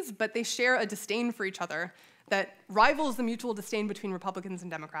parties, but they share a disdain for each other that rivals the mutual disdain between Republicans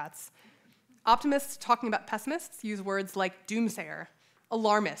and Democrats. Optimists talking about pessimists use words like doomsayer,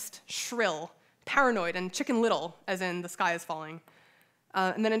 alarmist, shrill, paranoid, and chicken little, as in the sky is falling.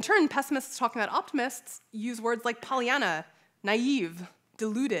 And then in turn, pessimists talking about optimists use words like Pollyanna, naive,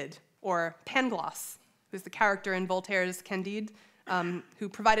 deluded, or Pangloss, who's the character in Voltaire's Candide, who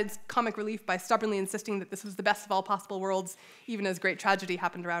provided comic relief by stubbornly insisting that this was the best of all possible worlds, even as great tragedy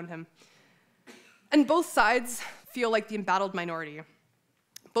happened around him. And both sides feel like the embattled minority.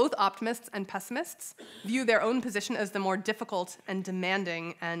 Both optimists and pessimists view their own position as the more difficult and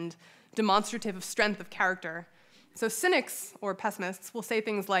demanding and demonstrative of strength of character. So cynics, or pessimists, will say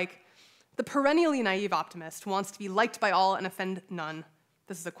things like, the perennially naive optimist wants to be liked by all and offend none.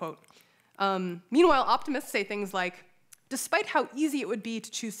 This is a quote. Meanwhile, optimists say things like, despite how easy it would be to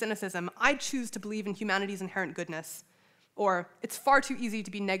choose cynicism, I choose to believe in humanity's inherent goodness. Or, it's far too easy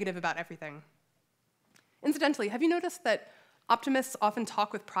to be negative about everything. Incidentally, have you noticed that optimists often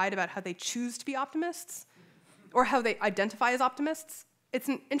talk with pride about how they choose to be optimists, or how they identify as optimists? It's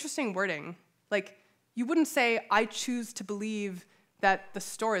an interesting wording. You wouldn't say, I choose to believe that the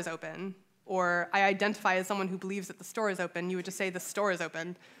store is open, or I identify as someone who believes that the store is open. You would just say, the store is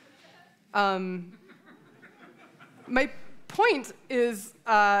open. My point is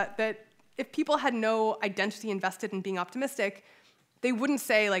that if people had no identity invested in being optimistic, they wouldn't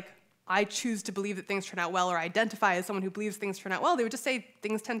say, I choose to believe that things turn out well, or identify as someone who believes things turn out well. They would just say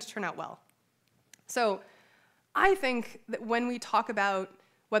things tend to turn out well. So I think that when we talk about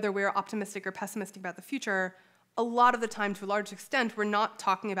whether we're optimistic or pessimistic about the future, a lot of the time, to a large extent, we're not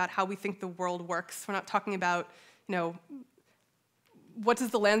talking about how we think the world works. We're not talking about, what does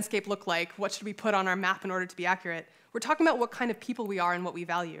the landscape look like? What should we put on our map in order to be accurate? We're talking about what kind of people we are and what we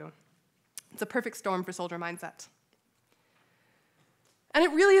value. It's a perfect storm for soldier mindset. And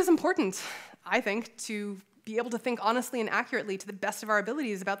it really is important, I think, to be able to think honestly and accurately to the best of our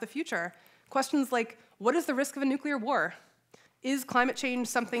abilities about the future. Questions like, what is the risk of a nuclear war? Is climate change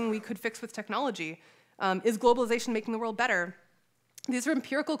something we could fix with technology? Is globalization making the world better? These are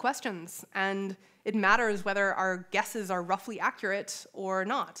empirical questions, and it matters whether our guesses are roughly accurate or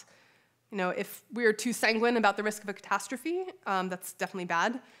not. If we're too sanguine about the risk of a catastrophe, that's definitely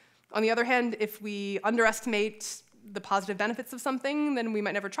bad. On the other hand, if we underestimate the positive benefits of something, then we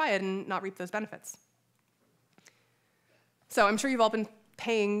might never try it and not reap those benefits. So I'm sure you've all been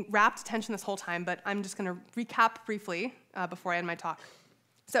paying rapt attention this whole time, but I'm just going to recap briefly before I end my talk.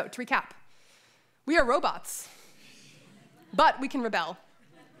 So to recap, we are robots, but we can rebel.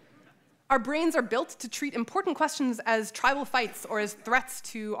 Our brains are built to treat important questions as tribal fights or as threats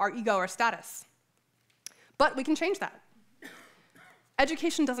to our ego or status. But we can change that.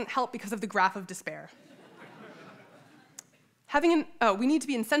 Education doesn't help because of the graph of despair. We need to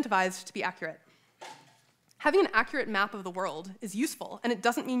be incentivized to be accurate. Having an accurate map of the world is useful, and it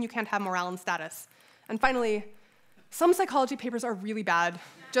doesn't mean you can't have morale and status. And finally, some psychology papers are really bad.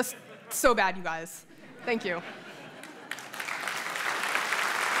 Just so bad, you guys. Thank you.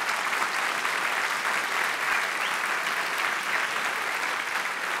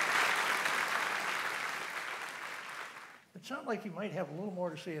 It sounded like you might have a little more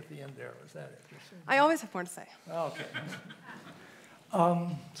to say at the end there. Was that it? I always have more to say. Okay.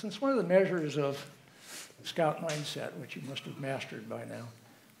 Since one of the measures of Scout mindset, which you must have mastered by now,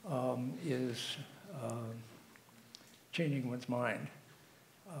 is changing one's mind.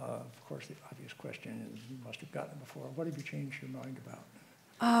 Of course, the obvious question is, you must have gotten it before, what have you changed your mind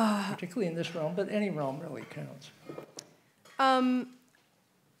about? Particularly in this realm, but any realm really counts. I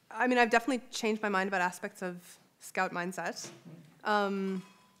mean, I've definitely changed my mind about aspects of Scout mindset. So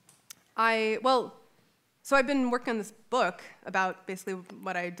I've been working on this book about basically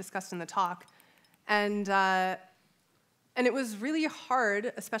what I discussed in the talk, and it was really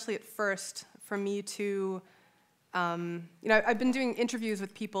hard, especially at first, for me to, I've been doing interviews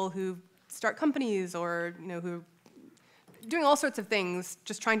with people who start companies or, who are doing all sorts of things,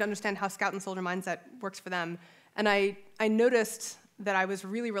 just trying to understand how Scout and Soldier mindset works for them. And I noticed that I was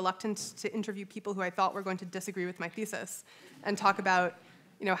really reluctant to interview people who I thought were going to disagree with my thesis and talk about,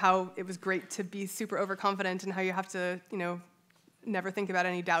 how it was great to be super overconfident and how you have to, never think about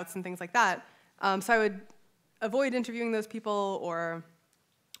any doubts and things like that. So I would avoid interviewing those people, or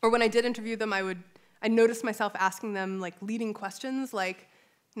when I did interview them, I noticed myself asking them like leading questions like,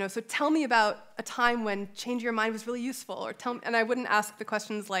 so tell me about a time when changing your mind was really useful, or and I wouldn't ask the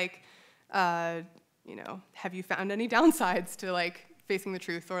questions like, have you found any downsides to like facing the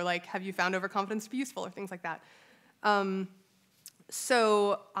truth, or like, have you found overconfidence to be useful, or things like that.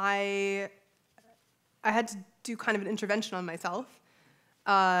 So I had to do kind of an intervention on myself.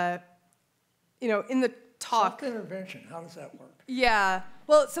 In the talk. Self-intervention, how does that work? Yeah,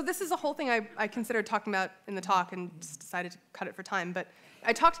 well, so this is a whole thing I considered talking about in the talk and just decided to cut it for time. But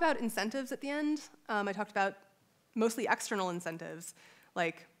I talked about incentives at the end. I talked about mostly external incentives,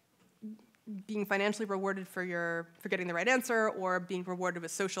 like being financially rewarded for getting the right answer, or being rewarded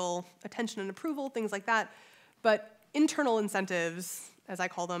with social attention and approval, things like that. But internal incentives, as I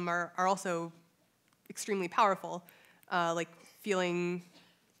call them, are also extremely powerful, like feeling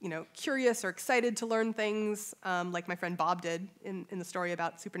curious or excited to learn things, like my friend Bob did in the story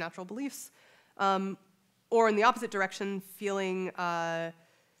about supernatural beliefs, or in the opposite direction, feeling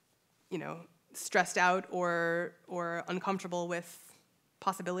stressed out or uncomfortable with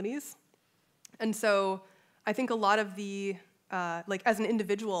possibilities. And so I think a lot of the, as an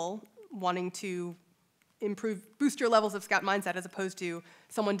individual wanting to boost your levels of Scout mindset as opposed to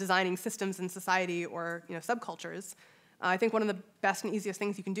someone designing systems in society or subcultures, I think one of the best and easiest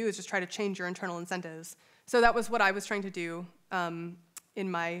things you can do is just try to change your internal incentives. So that was what I was trying to do in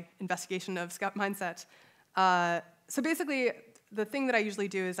my investigation of Scout mindset. So basically, the thing that I usually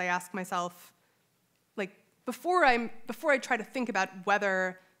do is I ask myself, like, before I try to think about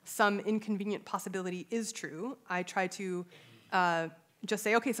whether some inconvenient possibility is true, I try to just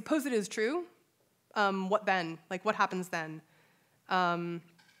say, okay, suppose it is true. What then? Like, what happens then?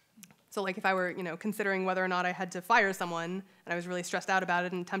 So like if I were, considering whether or not I had to fire someone, and I was really stressed out about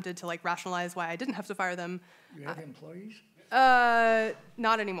it and tempted to like rationalize why I didn't have to fire them. You have employees?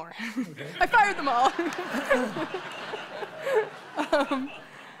 Not anymore. Okay. I fired them all.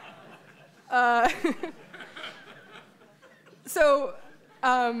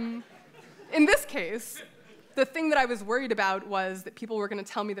 In this case, the thing that I was worried about was that people were going to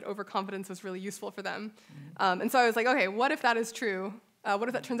tell me that overconfidence was really useful for them. And so I was like, okay, what if that is true? What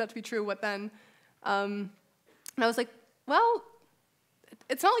if that turns out to be true? What then? And I was like, well,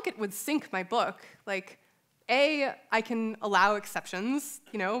 it's not like it would sink my book. Like, A, I can allow exceptions.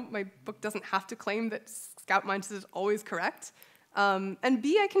 My book doesn't have to claim that Scout mindset is always correct. And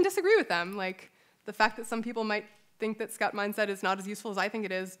B, I can disagree with them. Like, the fact that some people might think that Scout mindset is not as useful as I think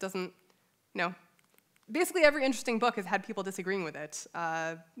it is doesn't, basically every interesting book has had people disagreeing with it.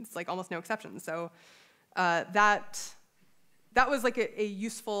 It's like almost no exceptions. So that was like a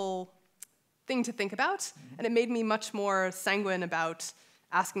useful thing to think about, and it made me much more sanguine about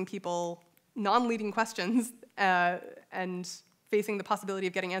asking people non-leading questions and facing the possibility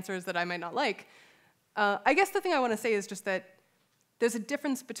of getting answers that I might not like. I guess the thing I want to say is just that there's a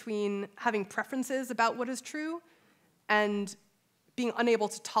difference between having preferences about what is true and being unable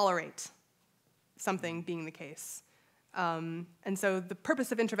to tolerate something being the case. And so the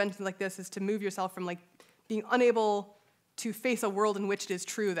purpose of interventions like this is to move yourself from like being unable to face a world in which it is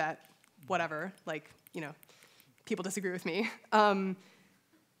true that whatever, like, you know, people disagree with me,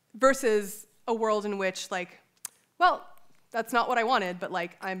 versus a world in which like, well, that's not what I wanted, but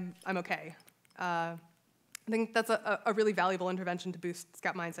like I'm okay. I think that's a really valuable intervention to boost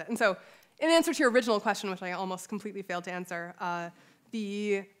scout mindset. And so, in answer to your original question, which I almost completely failed to answer,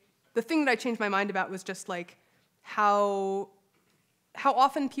 the thing that I changed my mind about was just like how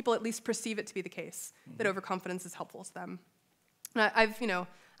often people at least perceive it to be the case that overconfidence is helpful to them. And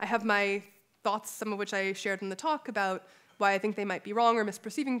I have my thoughts, some of which I shared in the talk, about why I think they might be wrong or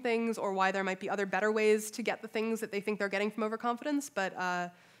misperceiving things, or why there might be other better ways to get the things that they think they're getting from overconfidence. But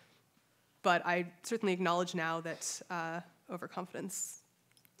I certainly acknowledge now that overconfidence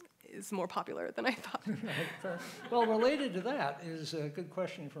is more popular than I thought. Well, related to that is a good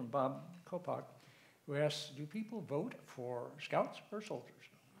question from Bob Kopak, who asks, do people vote for scouts or soldiers?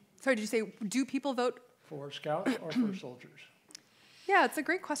 Sorry, did you say, do people vote? For scouts or for soldiers? Yeah, it's a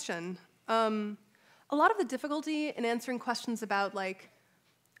great question. A lot of the difficulty in answering questions about, like,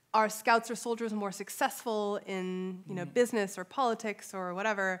 are scouts or soldiers more successful in, business or politics or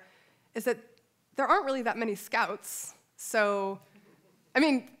whatever, is that there aren't really that many scouts. So, I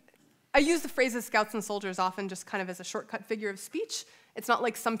mean, I use the phrases scouts and soldiers often just kind of as a shortcut figure of speech. It's not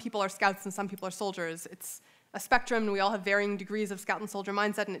like some people are scouts and some people are soldiers. It's a spectrum, and we all have varying degrees of scout and soldier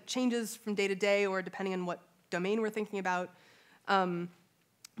mindset, and it changes from day to day or depending on what domain we're thinking about.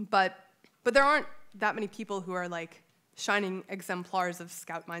 But there aren't that many people who are like shining exemplars of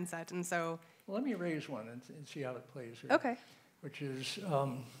scout mindset, and so. Well, let me raise one and see how it plays here. Okay. Which is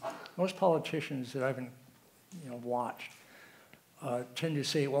most politicians that I've been, watched tend to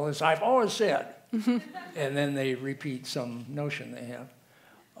say, well, as I've always said, and then they repeat some notion they have.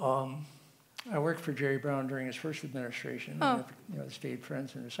 I worked for Jerry Brown during his first administration, and stayed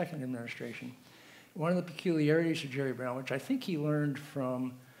friends in his second administration. One of the peculiarities of Jerry Brown, which I think he learned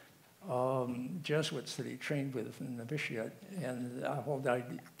from Jesuits that he trained with in the novitiate, and the whole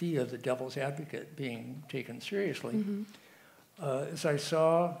idea of the devil's advocate being taken seriously, as I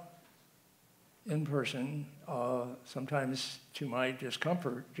saw in person, sometimes to my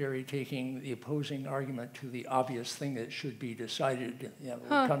discomfort, Jerry taking the opposing argument to the obvious thing that should be decided, would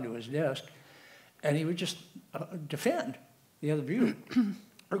come to his desk, and he would just defend the other view,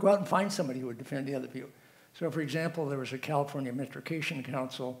 or go out and find somebody who would defend the other view. So, for example, there was a California Metrication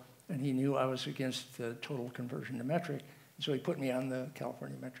Council, and he knew I was against the total conversion to metric, so he put me on the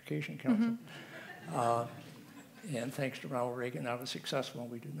California Metrication Council. And thanks to Ronald Reagan, I was successful.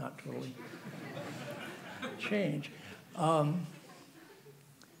 We did not totally change.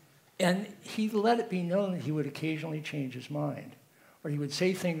 And he let it be known that he would occasionally change his mind. Or he would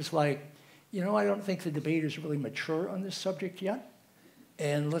say things like, I don't think the debate is really mature on this subject yet,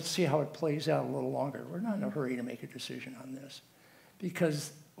 and let's see how it plays out a little longer. We're not in a hurry to make a decision on this.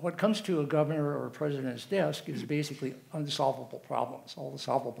 Because what comes to a governor or a president's desk is basically unsolvable problems. All the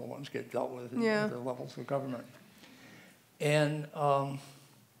solvable ones get dealt with at other levels of government. And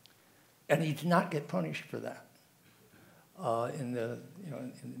he did not get punished for that in the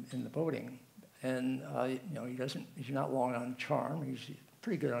voting. And he's not long on charm. He's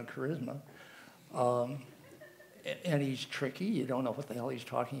pretty good on charisma. And he's tricky. You don't know what the hell he's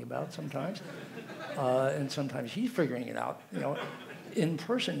talking about sometimes. And sometimes he's figuring it out, in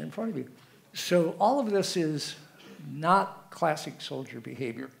person in front of you. So all of this is not classic soldier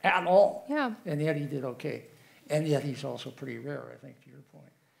behavior at all. Yeah. And yet he did okay. And yet he's also pretty rare, I think, to your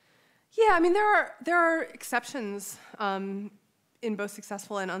point. Yeah, I mean, there are exceptions in both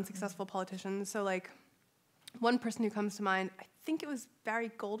successful and unsuccessful politicians. So, like, one person who comes to mind, I think it was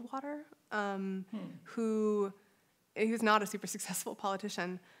Barry Goldwater, who he was not a super successful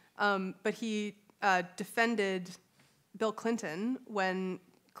politician, but he defended Bill Clinton when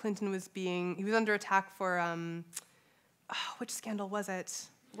Clinton was he was under attack for, which scandal was it?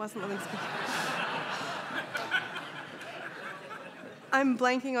 It wasn't Lewinsky. I'm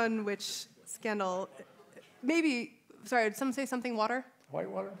blanking on which scandal. Maybe, sorry, did someone say something water?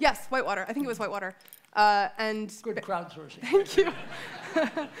 Whitewater? Yes, Whitewater. I think it was Whitewater. And good crowdsourcing. Thank you.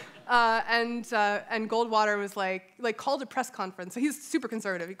 And Goldwater was like called a press conference. So he's super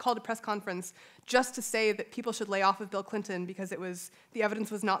conservative. He called a press conference just to say that people should lay off of Bill Clinton because the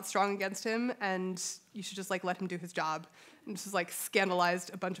evidence was not strong against him, and you should just let him do his job. And this was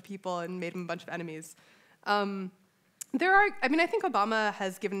scandalized a bunch of people and made him a bunch of enemies. I think Obama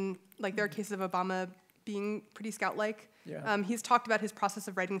has given, there are cases of Obama being pretty Scout-like. Yeah. He's talked about his process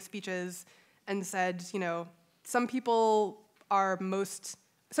of writing speeches and said, some people are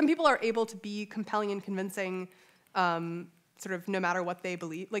able to be compelling and convincing, sort of no matter what they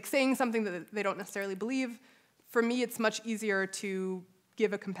believe. Like saying something that they don't necessarily believe. For me, it's much easier to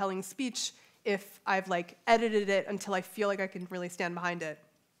give a compelling speech if I've edited it until I feel like I can really stand behind it.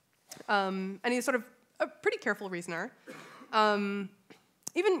 And he's sort of a pretty careful reasoner. Even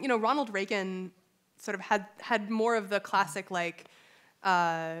Ronald Reagan sort of had more of the classic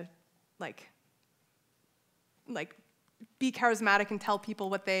be charismatic and tell people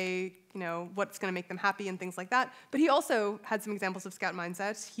what they what's going to make them happy and things like that. But he also had some examples of Scout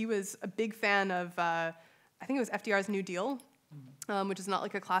mindset. He was a big fan of I think it was FDR's New Deal, which is not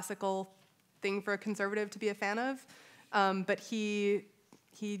a classical thing for a conservative to be a fan of. But he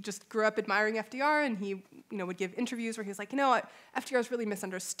just grew up admiring FDR, and he would give interviews where he was like, FDR's really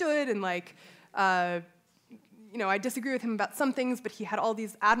misunderstood, and I disagree with him about some things, but he had all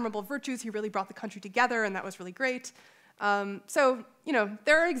these admirable virtues. He really brought the country together, and that was really great. So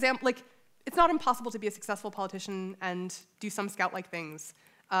there are examples. It's not impossible to be a successful politician and do some Scout-like things.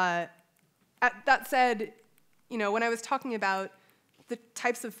 That said, when I was talking about the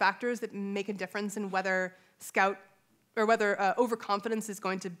types of factors that make a difference in whether overconfidence is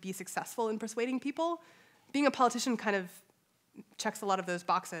going to be successful in persuading people, being a politician kind of checks a lot of those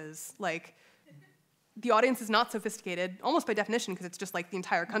boxes. The audience is not sophisticated, almost by definition, because it's just the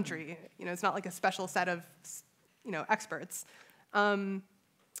entire country. It's not a special set of experts.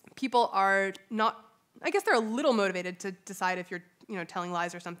 People are not, I guess they're a little motivated to decide if you're telling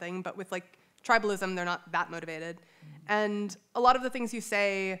lies or something, but with tribalism, they're not that motivated. And a lot of the things you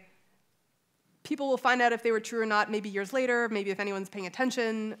say, people will find out if they were true or not maybe years later, maybe if anyone's paying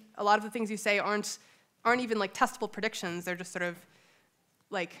attention. A lot of the things you say aren't even testable predictions. They're just sort of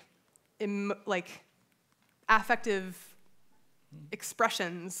affective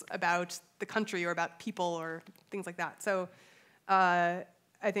expressions about the country or about people or things like that. So I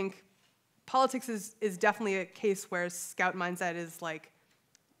think politics is definitely a case where Scout mindset is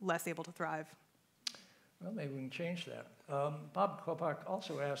less able to thrive. Well, maybe we can change that. Bob Kopak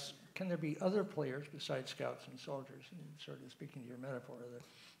also asks, can there be other players besides Scouts and soldiers? And sort of speaking to your metaphor,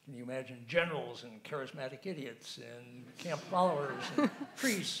 can you imagine generals and charismatic idiots and camp followers and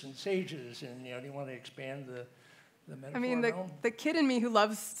priests and sages? And do you want to expand the metaphor? I mean, the kid in me who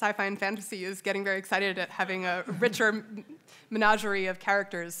loves sci-fi and fantasy is getting very excited at having a richer menagerie of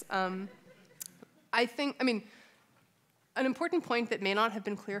characters. I think, an important point that may not have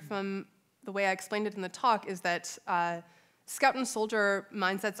been clear from the way I explained it in the talk is that Scout and soldier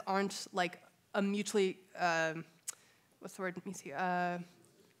mindsets aren't a mutually, what's the word? Let me see.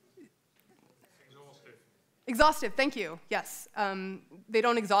 Exhaustive, thank you, yes. They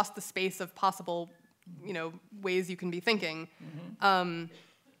don't exhaust the space of possible ways you can be thinking.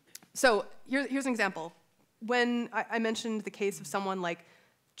 So here's an example. When I mentioned the case of someone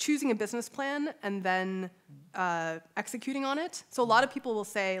choosing a business plan and then executing on it. So a lot of people will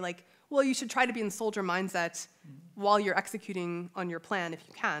say well, you should try to be in soldier mindset while you're executing on your plan if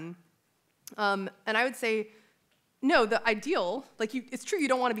you can. And I would say, no, the ideal, it's true you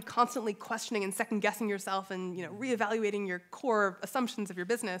don't want to be constantly questioning and second-guessing yourself and reevaluating your core assumptions of your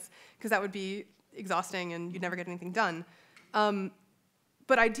business, because that would be exhausting and you'd never get anything done.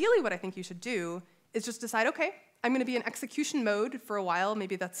 But ideally what I think you should do is just decide, okay, I'm going to be in execution mode for a while.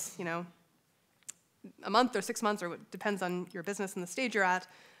 Maybe that's a month or 6 months, or it depends on your business and the stage you're at.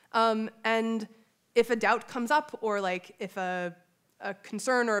 And if a doubt comes up, or if a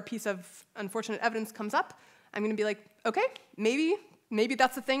concern or a piece of unfortunate evidence comes up, I'm going to be okay, maybe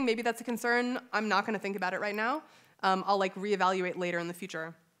that's a thing, maybe that's a concern. I'm not going to think about it right now. I'll reevaluate later in the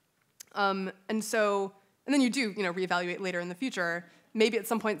future. And then you do reevaluate later in the future. Maybe at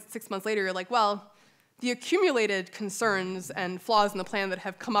some point 6 months later you're well, the accumulated concerns and flaws in the plan that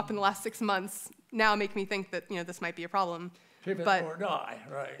have come up in the last 6 months now make me think that this might be a problem. Pivot or die,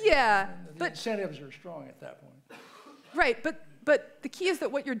 right? Yeah, the incentives are strong at that point. Right, but the key is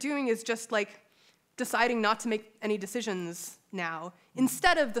that what you're doing is just deciding not to make any decisions now,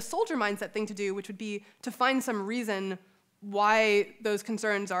 instead of the soldier mindset thing to do, which would be to find some reason why those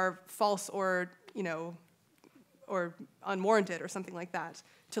concerns are false or or unwarranted or something like that,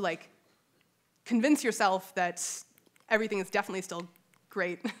 to convince yourself that everything is definitely still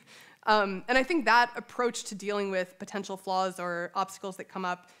great. And I think that approach to dealing with potential flaws or obstacles that come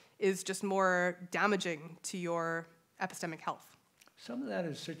up is just more damaging to your epistemic health. Some of that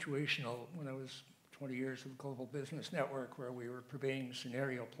is situational. When I was 20 years with Global Business Network, where we were purveying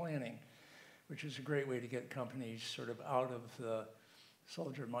scenario planning, which is a great way to get companies sort of out of the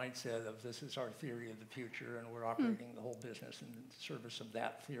soldier mindset of this is our theory of the future and we're operating the whole business in service of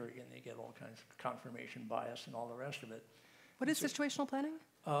that theory, and they get all kinds of confirmation bias and all the rest of it. What is situational planning?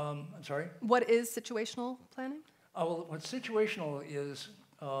 I'm sorry? What is situational planning? Oh, well, what situational is,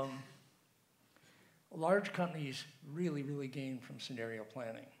 large companies really, really gain from scenario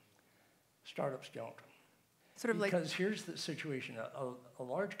planning. Startups don't. Sort of Because here's the situation. A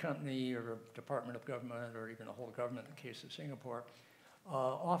large company or a department of government or even a whole government in the case of Singapore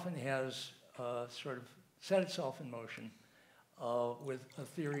often has sort of set itself in motion with a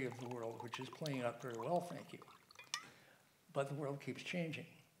theory of the world, which is playing out very well, thank you. But the world keeps changing.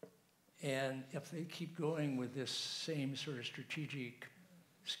 And if they keep going with this same sort of strategic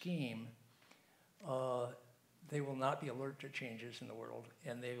scheme, they will not be alert to changes in the world,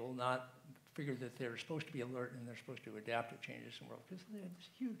 and they will not figure that they're supposed to be alert and they're supposed to adapt to changes in the world, because it's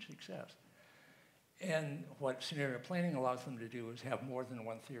huge success. And what scenario planning allows them to do is have more than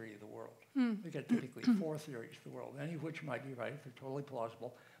one theory of the world. They get typically 4 theories of the world, any of which might be right, they're totally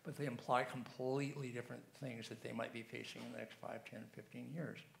plausible, but they imply completely different things that they might be facing in the next 5, 10, 15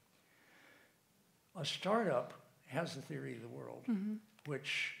 years. A startup has the theory of the world,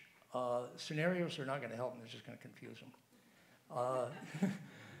 which scenarios are not going to help them, they're just going to confuse them.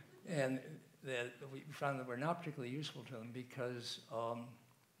 And that we found that we're not particularly useful to them because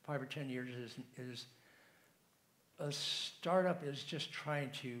 5 or 10 years is a startup is just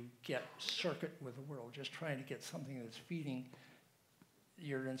trying to get circuit with the world, just trying to get something that's feeding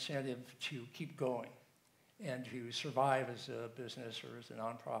your incentive to keep going and to survive as a business or as a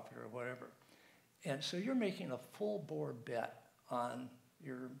nonprofit or whatever. And so you're making a full-bore bet on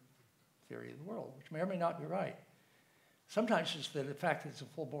your theory of the world, which may or may not be right. Sometimes it's the fact that it's a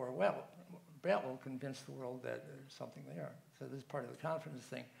full-bore bet will convince the world that there's something there. So this is part of the confidence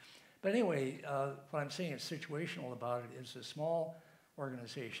thing. But anyway, what I'm saying is situational about it is a small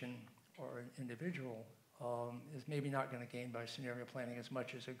organization or an individual is maybe not going to gain by scenario planning as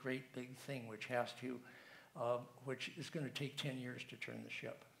much as a great big thing which which is going to take 10 years to turn the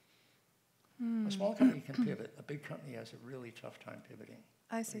ship. A small company can pivot. A big company has a really tough time pivoting.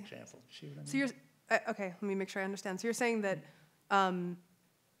 I see. For example, see what I mean? So you're, okay, let me make sure I understand. So you're saying that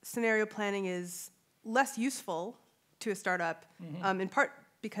scenario planning is less useful to a startup, in part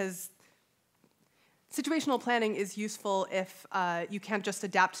because situational planning is useful if you can't just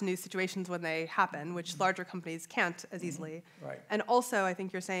adapt to new situations when they happen, which larger companies can't as easily. Right. And also, I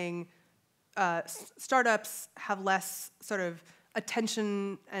think you're saying startups have less sort of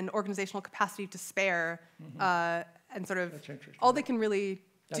attention and organizational capacity to spare, and sort of all they can really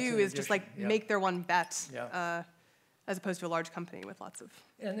do is just like make their one bet, as opposed to a large company with lots of.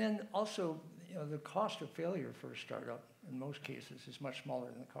 And then also, you know, the cost of failure for a startup in most cases is much smaller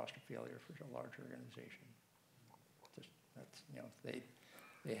than the cost of failure for a large organization. Just, that's, you know,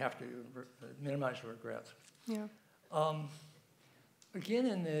 they have to minimize the regrets. Yeah. Again,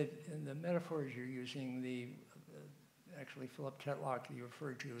 in the metaphors you're using, actually Philip Tetlock that you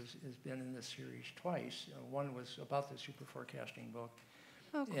referred to has been in this series twice. One was about the super forecasting book.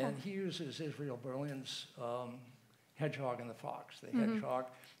 Oh, cool. And he uses Israel Berlin's hedgehog and the fox. The hedgehog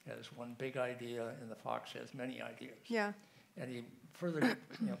has one big idea and the fox has many ideas. Yeah. And he further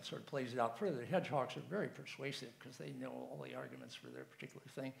sort of plays it out further. The hedgehogs are very persuasive because they know all the arguments for their particular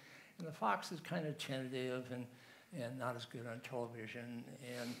thing. And the fox is kind of tentative and not as good on television.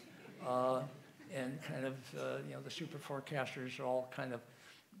 And kind of, the super forecasters are all kind of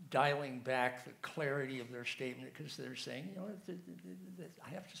dialing back the clarity of their statement because they're saying, I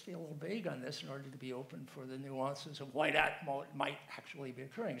have to stay a little vague on this in order to be open for the nuances of why that might actually be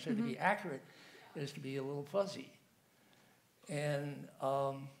occurring. So to be accurate is to be a little fuzzy. And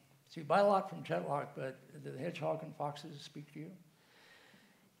so you buy a lot from Tetlock, but do the hedgehog and foxes speak to you?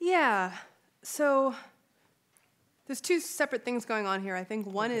 Yeah. So there's 2 separate things going on here. I think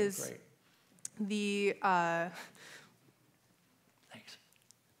one is great. The Thanks.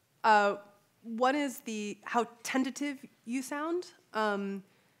 One is the how tentative you sound, and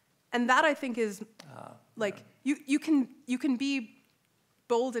that I think is you can be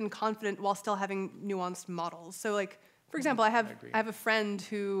bold and confident while still having nuanced models. So like for example, I have a friend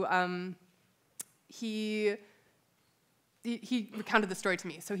who he recounted the story to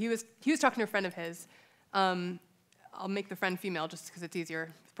me. So he was talking to a friend of his. I'll make the friend female just because it's easier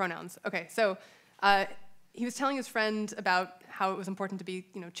with pronouns. Okay, so he was telling his friend about how it was important to be,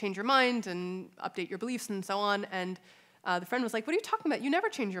 change your mind and update your beliefs and so on. And the friend was like, "What are you talking about? You never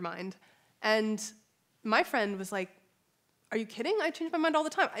change your mind." And my friend was like, "Are you kidding? I change my mind all the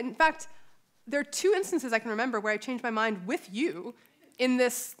time." In fact, there are 2 instances I can remember where I changed my mind with you in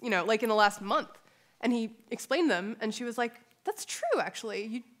this, like in the last month. And he explained them, and she was like, that's true,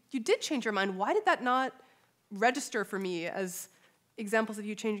 actually. You did change your mind. Why did that not register for me as examples of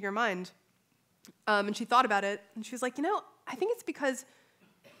you changing your mind? And she thought about it, and she was like, I think it's because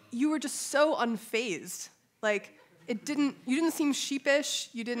you were just so unfazed. Like, you didn't seem sheepish.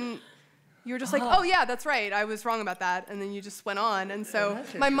 You were just like, oh yeah, that's right, I was wrong about that, and then you just went on. And so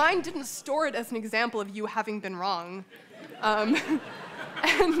my mind didn't store it as an example of you having been wrong.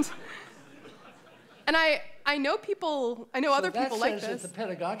 And I know other people like this. So that says that the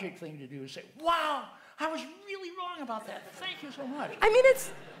pedagogic thing to do is say, wow, I was really wrong about that. Thank you so much. I mean,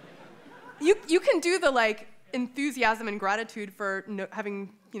 you can do the enthusiasm and gratitude for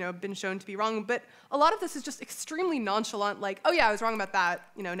having been shown to be wrong, but a lot of this is just extremely nonchalant, like, oh yeah, I was wrong about that.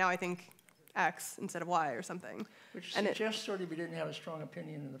 Now I think X instead of Y or something. Which suggests sort of you didn't have a strong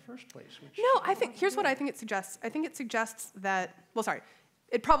opinion in the first place. Here's what I think it suggests. I think it suggests that,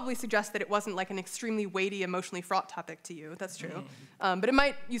 it probably suggests that it wasn't like an extremely weighty, emotionally fraught topic to you. That's true.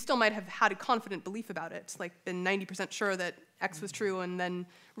 But you still might have had a confident belief about it, like been 90% sure that X was true and then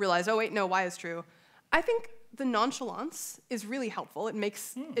realized, oh wait, no, Y is true. I think the nonchalance is really helpful. It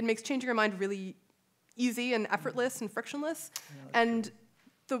makes changing your mind really easy and effortless and frictionless. Yeah, and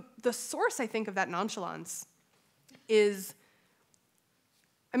the source, I think, of that nonchalance is,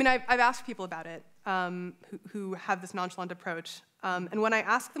 I've asked people about it who have this nonchalant approach. And when I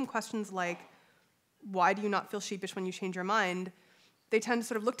ask them questions like, why do you not feel sheepish when you change your mind, they tend to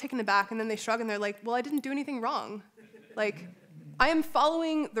sort of look taken aback, and then they shrug, and they're like, well, I didn't do anything wrong. Like, I am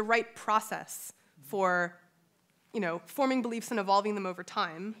following the right process for forming beliefs and evolving them over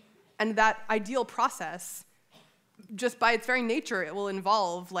time. And that ideal process, just by its very nature, it will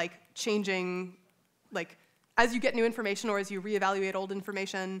involve changing, as you get new information or as you reevaluate old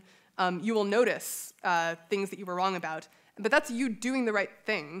information, you will notice things that you were wrong about. But that's you doing the right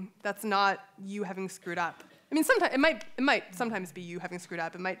thing. That's not you having screwed up. Sometimes it might sometimes be you having screwed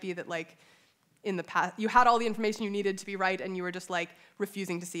up. It might be that in the past you had all the information you needed to be right, and you were just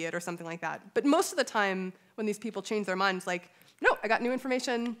refusing to see it or something like that. But most of the time, when these people change their minds, no, I got new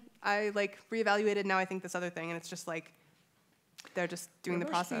information. I reevaluated. Now I think this other thing, and it's just they're just doing the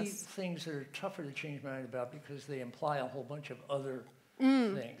process. There must be things that are tougher to change my mind about because they imply a whole bunch of other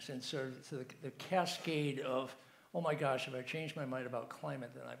things, and so the cascade of, oh my gosh, if I change my mind about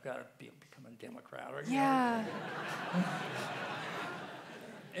climate, then I've got to become a Democrat. Or, yeah.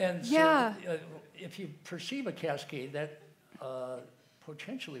 And so if you perceive a cascade, that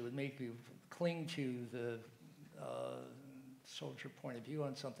potentially would make you cling to the soldier point of view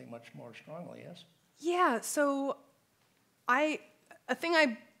on something much more strongly, yes? Yeah, so a thing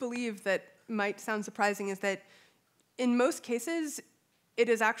I believe that might sound surprising is that in most cases, it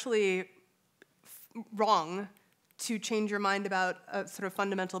is actually wrong to change your mind about a sort of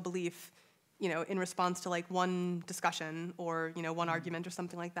fundamental belief, in response to one discussion or one argument or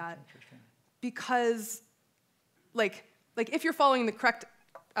something like that. Interesting. Because, if you're following the correct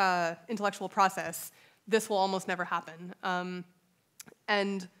intellectual process, this will almost never happen.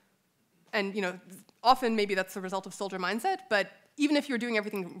 And often maybe that's the result of soldier mindset. But even if you're doing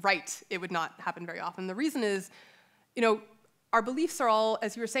everything right, it would not happen very often. The reason is, our beliefs are all,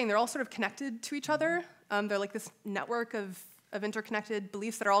 as you were saying, they're all sort of connected to each other. They're like this network of interconnected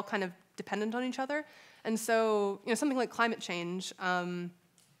beliefs that are all kind of dependent on each other. And so, something like climate change,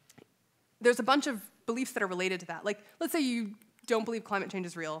 there's a bunch of beliefs that are related to that. Let's say you don't believe climate change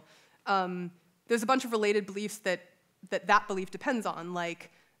is real. There's a bunch of related beliefs that belief depends on,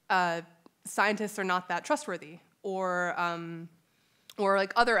 scientists are not that trustworthy, or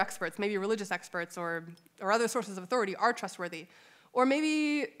other experts, maybe religious experts or other sources of authority are trustworthy. Or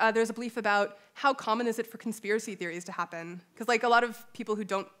maybe there's a belief about how common is it for conspiracy theories to happen? Because a lot of people who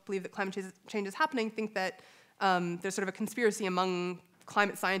don't believe that climate change is happening think that there's sort of a conspiracy among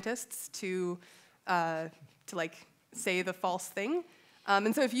climate scientists to say the false thing.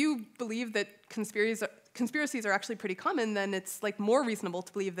 And so if you believe that conspiracies are actually pretty common, then it's more reasonable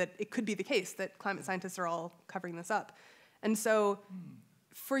to believe that it could be the case that climate scientists are all covering this up. And so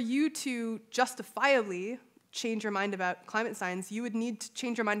for you to justifiably change your mind about climate science, you would need to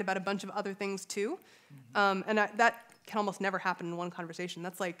change your mind about a bunch of other things too. And that can almost never happen in one conversation.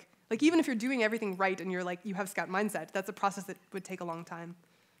 That's even if you're doing everything right and you're you have scout mindset, that's a process that would take a long time.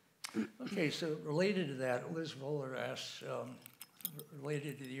 Okay, so related to that, Liz Voller asks,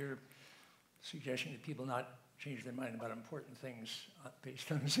 related to your suggestion that people not change their mind about important things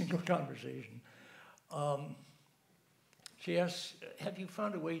based on a single conversation. She asks, have you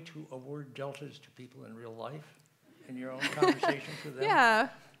found a way to award deltas to people in real life in your own conversations with them? Yeah.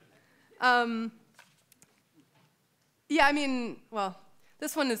 Yeah,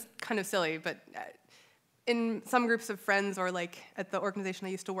 this one is kind of silly, but in some groups of friends or like at the organization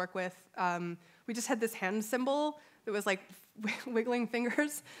I used to work with, we just had this hand symbol that was like wiggling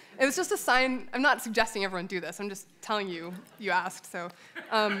fingers. It was just a sign. I'm not suggesting everyone do this. I'm just telling you, you asked. So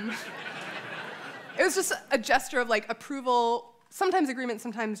it was just a gesture of like approval, sometimes agreement,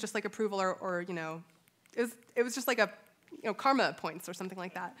 sometimes just like approval or you know, it was just like a, you know, karma points or something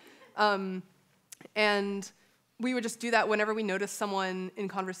like that. And we would just do that whenever we noticed someone in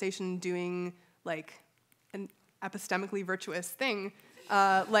conversation doing like an epistemically virtuous thing,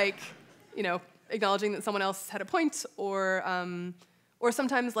 like, you know, acknowledging that someone else had a point, or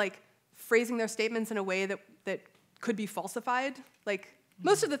sometimes like phrasing their statements in a way that could be falsified. Like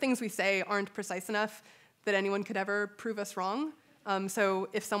most of the things we say aren't precise enough that anyone could ever prove us wrong. So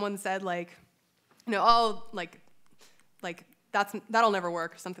if someone said like, you know, oh, like that'll never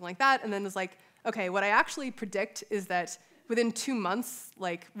work, or something like that, and then was like, okay, what I actually predict is that within 2 months,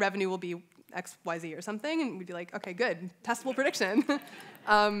 like revenue will be X, Y, Z or something, and we'd be like, okay, good, testable prediction.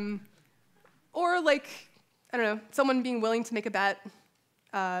 Or like, I don't know, someone being willing to make a bet.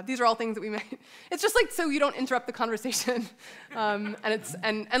 These are all things that we make. It's just like so you don't interrupt the conversation,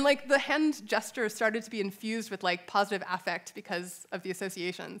 and like the hand gesture started to be infused with like positive affect because of the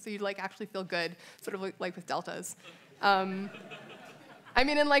association. So you'd like actually feel good, sort of like with deltas. I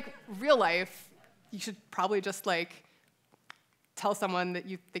mean, in like real life, you should probably just like tell someone that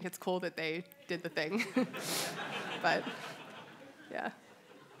you think it's cool that they did the thing. But yeah.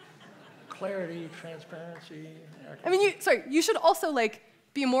 Clarity, transparency. I mean, you should also like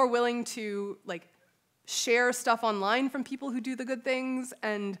be more willing to like share stuff online from people who do the good things,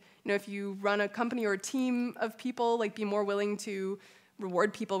 and you know, if you run a company or a team of people, like be more willing to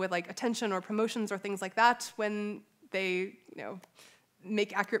reward people with like attention or promotions or things like that when they, you know,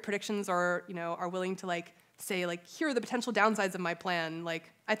 make accurate predictions, or you know, are willing to like say like, here are the potential downsides of my plan.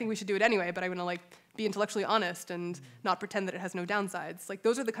 Like, I think we should do it anyway, but I'm gonna like be intellectually honest and not pretend that it has no downsides. Like,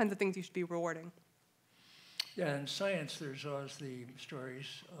 those are the kinds of things you should be rewarding. Yeah, in science, there's always the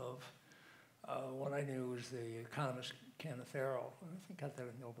stories of what I knew was the economist Kenneth Arrow. I think got the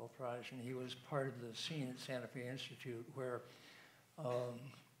Nobel Prize, and he was part of the scene at Santa Fe Institute where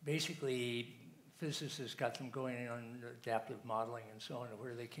basically physicists got them going on adaptive modeling and so on,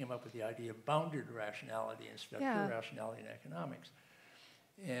 where they came up with the idea of bounded rationality instead of pure rationality in economics.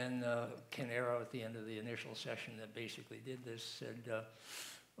 And Ken Arrow, at the end of the initial session that basically did this, said,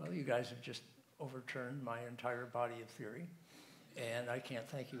 well, you guys have just overturned my entire body of theory, and I can't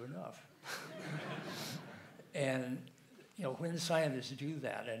thank you enough. And you know, when scientists do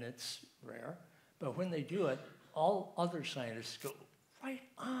that, and it's rare, but when they do it, all other scientists go, right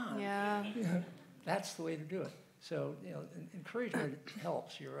on. Yeah. That's the way to do it. So, you know, encouragement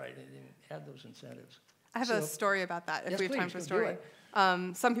helps, you're right, and add those incentives. I have a story about that, if we have time for a story.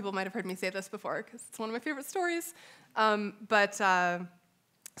 Some people might have heard me say this before, because it's one of my favorite stories.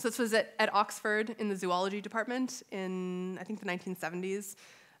 So this was at Oxford in the zoology department in, I think, the 1970s.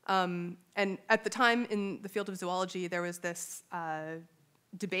 And at the time in the field of zoology, there was this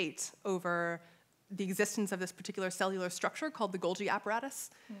debate over the existence of this particular cellular structure called the Golgi apparatus.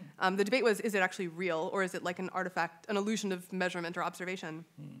 The debate was, is it actually real, or is it like an artifact, an illusion of measurement or observation?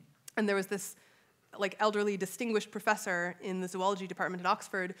 And there was this like elderly distinguished professor in the zoology department at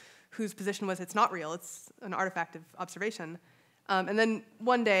Oxford whose position was it's not real, it's an artifact of observation. And then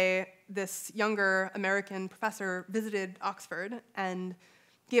one day, this younger American professor visited Oxford and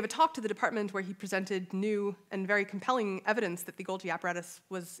gave a talk to the department where he presented new and very compelling evidence that the Golgi apparatus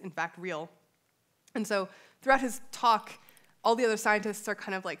was in fact real. And so throughout his talk, all the other scientists are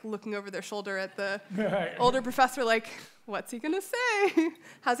kind of like looking over their shoulder at the older professor like, what's he gonna say?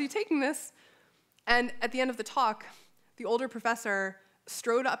 How's he taking this? And at the end of the talk, the older professor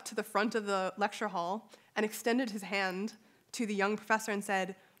strode up to the front of the lecture hall and extended his hand to the young professor and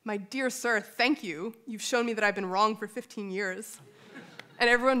said, "My dear sir, thank you. You've shown me that I've been wrong for 15 years. And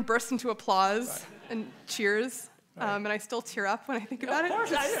everyone burst into applause and cheers. And I still tear up when I think about it.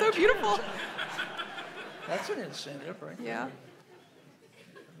 It's so beautiful. That's an incentive, right? Yeah.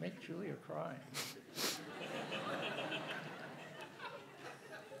 Make Julia cry.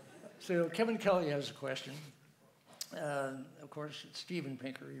 So Kevin Kelly has a question. Of course, Steven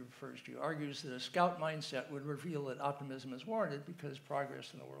Pinker, he refers to, argues that a scout mindset would reveal that optimism is warranted because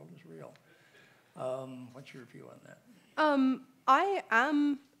progress in the world is real. What's your view on that?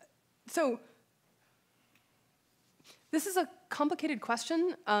 So this is a complicated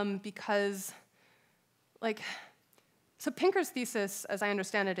question because, so Pinker's thesis, as I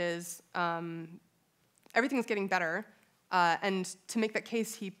understand it, is everything is getting better. And to make that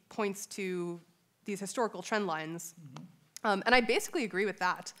case, he points to these historical trend lines. And I basically agree with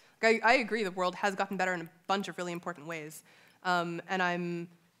that. Like, I agree the world has gotten better in a bunch of really important ways. And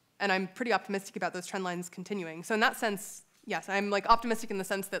I'm pretty optimistic about those trend lines continuing. So in that sense, yes, I'm like optimistic in the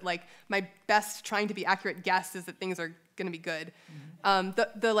sense that like my best trying to be accurate guess is that things are going to be good.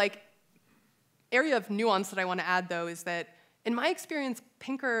 The like area of nuance that I want to add though is that in my experience,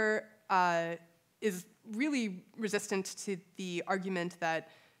 Pinker is really resistant to the argument that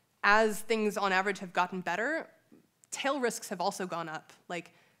as things on average have gotten better, tail risks have also gone up.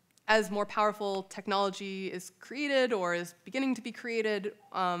 Like, as more powerful technology is created or is beginning to be created,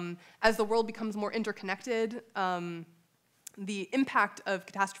 as the world becomes more interconnected, the impact of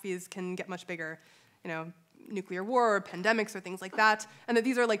catastrophes can get much bigger. You know, nuclear war, or pandemics, or things like that, and that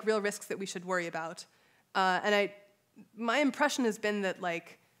these are like real risks that we should worry about. My impression has been that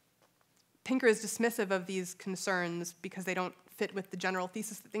like Pinker is dismissive of these concerns because they don't fit with the general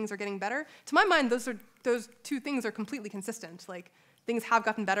thesis that things are getting better. To my mind, those two things are completely consistent. Like, things have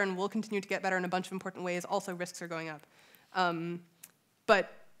gotten better and will continue to get better in a bunch of important ways. Also, risks are going up.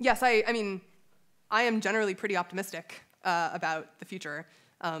 But yes, I mean, I am generally pretty optimistic about the future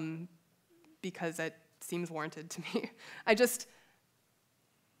because it seems warranted to me. I just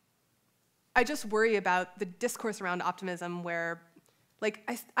worry about the discourse around optimism where, like,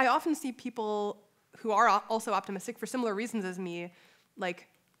 I often see people who are also optimistic for similar reasons as me, like,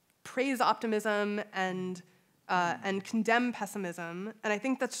 praise optimism and condemn pessimism, and I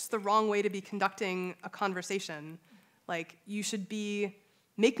think that's just the wrong way to be conducting a conversation. Like, you should be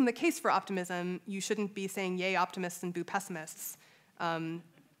making the case for optimism. You shouldn't be saying yay optimists and boo pessimists,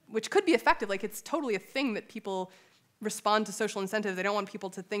 which could be effective. Like, it's totally a thing that people respond to social incentives. They don't want people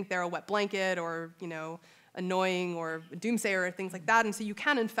to think they're a wet blanket or, you know, annoying or a doomsayer or things like that, and so you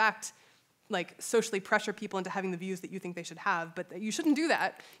can, in fact, like, socially pressure people into having the views that you think they should have, but you shouldn't do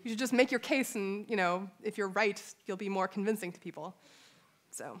that. You should just make your case, and, you know, if you're right, you'll be more convincing to people.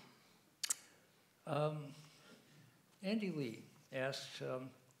 So. Andy Lee asks,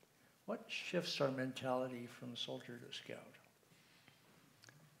 what shifts our mentality from soldier to scout?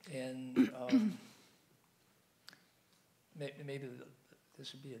 And maybe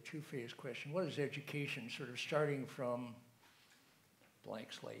this would be a two-phase question. What is education, sort of starting from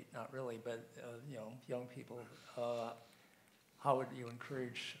blank slate, not really, but you know, young people, how would you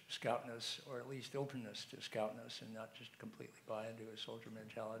encourage scoutness, or at least openness to scoutness, and not just completely buy into a soldier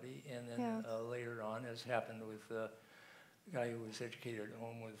mentality? And then later on, as happened with the guy who was educated at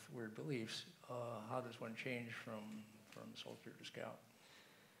home with weird beliefs, how does one change from soldier to scout?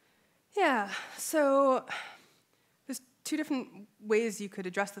 Yeah, so there's two different ways you could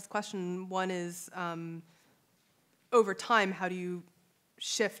address this question. One is, over time, how do you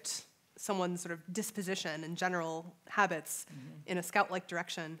shift someone's sort of disposition and general habits in a scout-like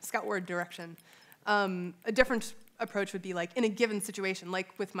direction, scoutward direction? A different approach would be like in a given situation,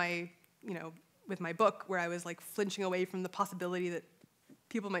 like with my, you know, with my book, where I was like flinching away from the possibility that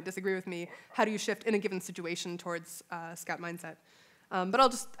people might disagree with me. How do you shift in a given situation towards scout mindset?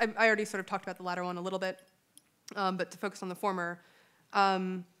 But I already sort of talked about the latter one a little bit, but to focus on the former.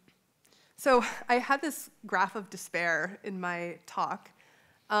 So I had this graph of despair in my talk.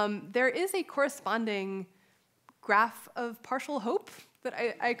 There is a corresponding graph of partial hope that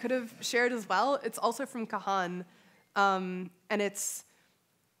I could have shared as well. It's also from Kahan, and it's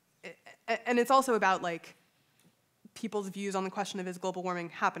also about like people's views on the question of is global warming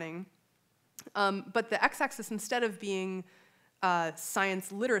happening. But the x-axis, instead of being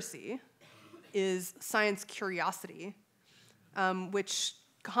science literacy, is science curiosity, which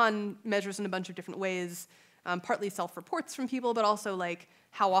Kahan measures in a bunch of different ways, partly self-reports from people, but also like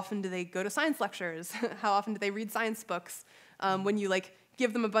how often do they go to science lectures? How often do they read science books? When you like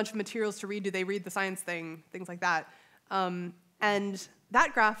give them a bunch of materials to read, do they read the science thing? Things like that. And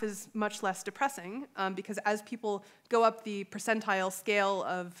that graph is much less depressing because as people go up the percentile scale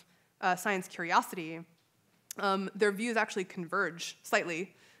of science curiosity, their views actually converge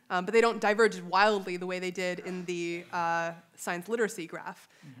slightly, but they don't diverge wildly the way they did in the science literacy graph.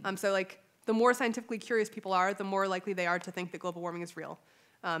 So like the more scientifically curious people are, the more likely they are to think that global warming is real.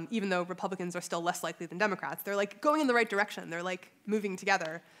 Even though Republicans are still less likely than Democrats. They're like going in the right direction. They're like moving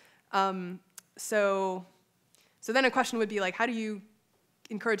together. So then a question would be like, how do you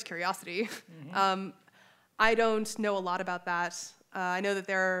encourage curiosity? I don't know a lot about that. I know that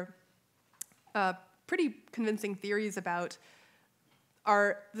there are pretty convincing theories about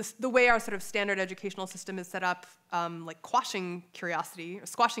the way our sort of standard educational system is set up, like squashing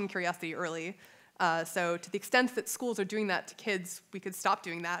curiosity early. So to the extent that schools are doing that to kids, we could stop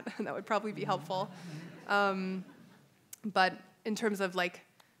doing that. That would probably be helpful. But in terms of like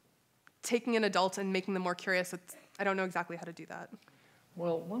taking an adult and making them more curious, I don't know exactly how to do that.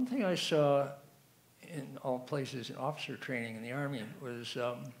 Well, one thing I saw in all places in officer training in the Army was,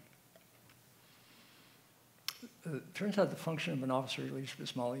 it turns out the function of an officer, at least for a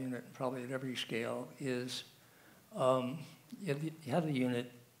small unit, probably at every scale, is you have the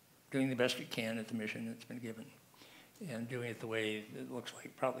unit doing the best it can at the mission that's been given, and doing it the way it looks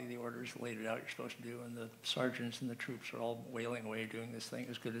like probably the orders laid it out you're supposed to do, and the sergeants and the troops are all wailing away doing this thing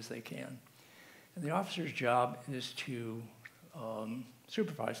as good as they can. And the officer's job is to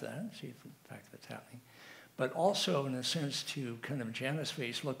supervise that and see if in fact that's happening. But also, in a sense, to kind of Janus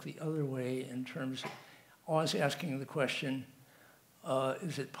face, look the other way in terms of always asking the question,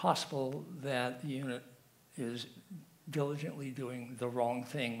 is it possible that the unit is diligently doing the wrong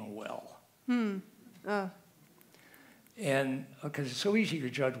thing well? And because it's so easy to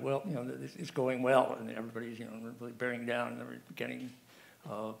judge, well, you know, that it's going well and everybody's, you know, really bearing down and they're getting,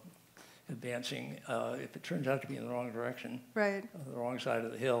 advancing. If it turns out to be in the wrong direction, Right. the wrong side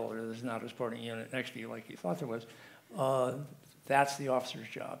of the hill, or there's not a supporting unit next to you like you thought there was, that's the officer's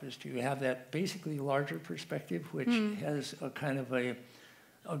job, is to have that basically larger perspective, which has a kind of a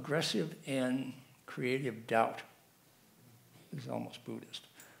aggressive and creative doubt. It's almost Buddhist.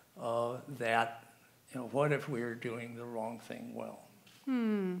 That, you know, what if we're doing the wrong thing well?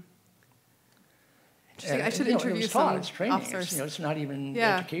 Interesting. I should you know, interview it's taught, some it's training. officers. It's, you know, it's not even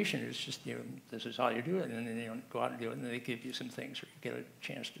Yeah. education. It's just, you know, this is how you do it, and then you go out and do it, and then they give you some things, or you get a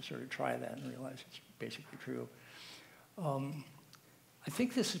chance to sort of try that and realize it's basically true. I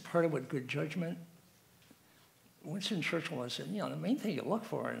think this is part of what good judgment. Winston Churchill has said, you know, the main thing you look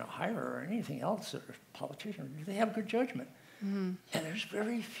for in a hire or anything else, or a politician, they have good judgment. And there's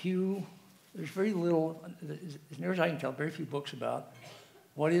very little, as near as I can tell, very few books about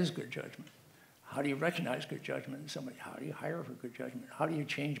what is good judgment. How do you recognize good judgment in somebody? How do you hire for good judgment? How do you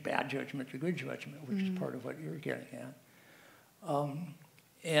change bad judgment to good judgment, which is part of what you're getting at?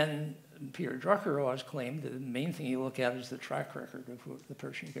 And Peter Drucker always claimed that the main thing you look at is the track record of the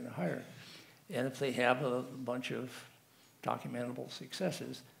person you're going to hire. And if they have a bunch of documentable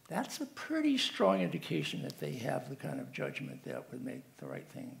successes, that's a pretty strong indication that they have the kind of judgment that would make the right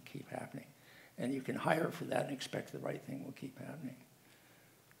thing keep happening. And you can hire for that and expect the right thing will keep happening.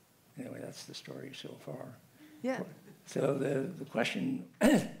 Anyway, that's the story so far. Yeah. So the question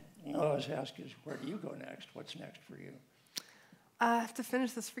I always ask is, where do you go next? What's next for you? I have to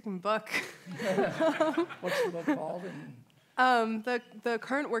finish this freaking book. What's the book called? The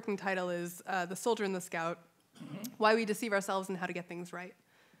current working title is The Soldier and the Scout, Why We Deceive Ourselves and How to Get Things Right.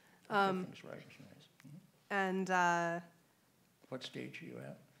 Get things right, nice. And what stage are you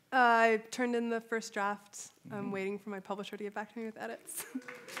at? I turned in the first draft. I'm waiting for my publisher to get back to me with edits.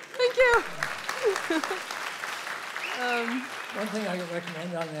 Thank you. One thing I would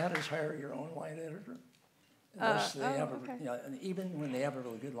recommend on that is hire your own line editor. Unless they have okay. you know, and even when they have a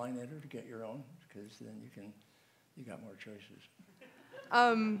really good line editor, to get your own, because then you got more choices.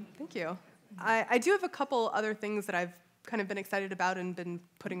 Thank you. I do have a couple other things that I've kind of been excited about and been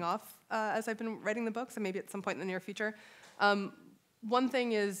putting off as I've been writing the book, so maybe at some point in the near future. One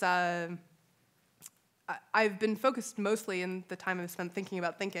thing is I've been focused mostly in the time I've spent thinking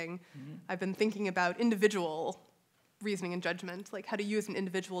about thinking. I've been thinking about individual reasoning and judgment, like how to you as an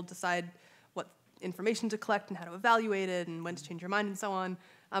individual decide what information to collect and how to evaluate it and when to change your mind and so on.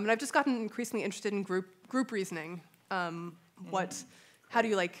 And I've just gotten increasingly interested in group reasoning. How do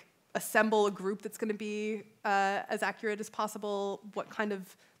you like assemble a group that's going to be as accurate as possible? What kind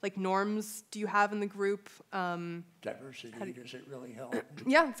of like norms do you have in the group? Diversity, does it really help?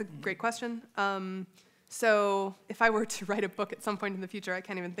 Yeah, it's a great question. So if I were to write a book at some point in the future, I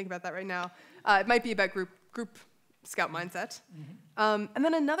can't even think about that right now. It might be about group scout mindset. And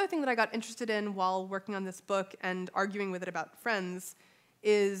then another thing that I got interested in while working on this book and arguing with it about friends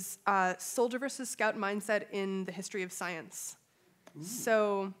is soldier versus scout mindset in the history of science.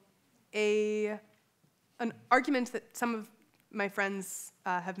 So an argument that some of my friends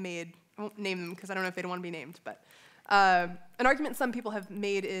have made, I won't name them because I don't know if they don't want to be named, but an argument some people have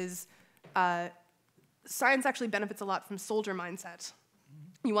made is science actually benefits a lot from soldier mindset.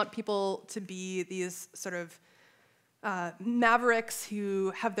 You want people to be these sort of mavericks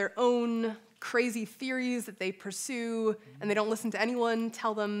who have their own crazy theories that they pursue, and they don't listen to anyone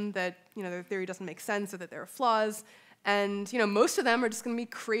tell them that their theory doesn't make sense or that there are flaws. And most of them are just going to be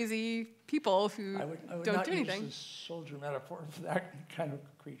crazy people who I would don't not do anything. use the soldier metaphor for that kind of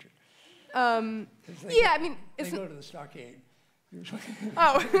creature. Yeah, I mean, they it's go to the stockade.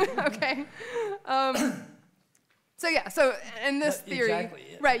 oh, okay. So in this theory, Exactly,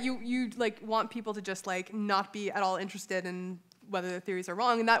 yeah. right? You like want people to just like not be at all interested in whether their theories are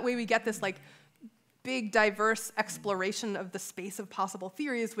wrong, and that way we get this like big, diverse exploration of the space of possible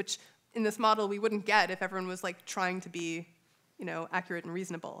theories, which in this model we wouldn't get if everyone was like trying to be, accurate and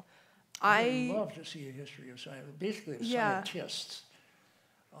reasonable. I would love to see a history of science, basically of scientists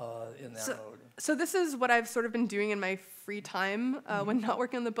in that mode. So this is what I've sort of been doing in my free time when not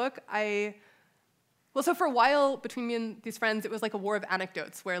working on the book. So for a while between me and these friends, it was like a war of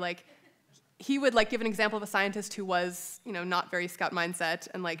anecdotes where like he would like give an example of a scientist who was, not very scout mindset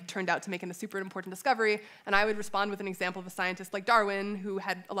and like turned out to make a super important discovery, and I would respond with an example of a scientist like Darwin who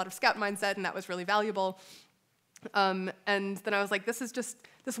had a lot of scout mindset and that was really valuable. And then I was like,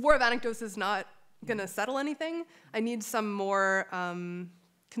 this war of anecdotes is not gonna settle anything. I need some more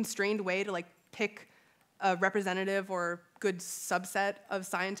constrained way to like pick a representative or good subset of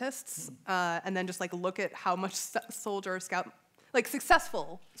scientists, and then just like look at how much soldier or scout, like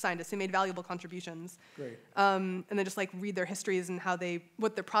successful scientists who made valuable contributions. Great. And then just like read their histories and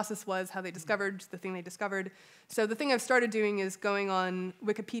what their process was, how they discovered the thing they discovered. So the thing I've started doing is going on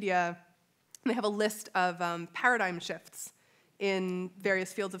Wikipedia, and they have a list of paradigm shifts in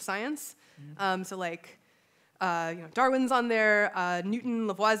various fields of science. So like, Darwin's on there, Newton,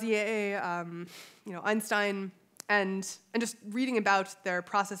 Lavoisier, Einstein, and just reading about their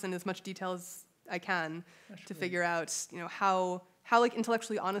process in as much detail as I can to figure out, how like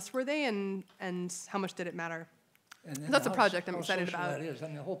intellectually honest were they, and how much did it matter. And that's a project I'm excited about. That is. I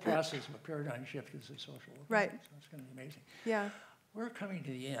mean, the whole process of a paradigm shift is a social event. Right. So it's going to be amazing. Yeah. We're coming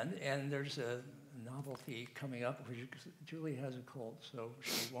to the end, and there's a novelty coming up, which Julie has a cold, so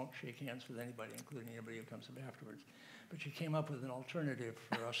she won't shake hands with anybody, including anybody who comes up afterwards. But she came up with an alternative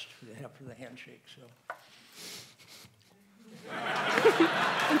for us to have for the handshake. So.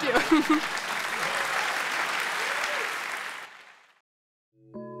 Thank you.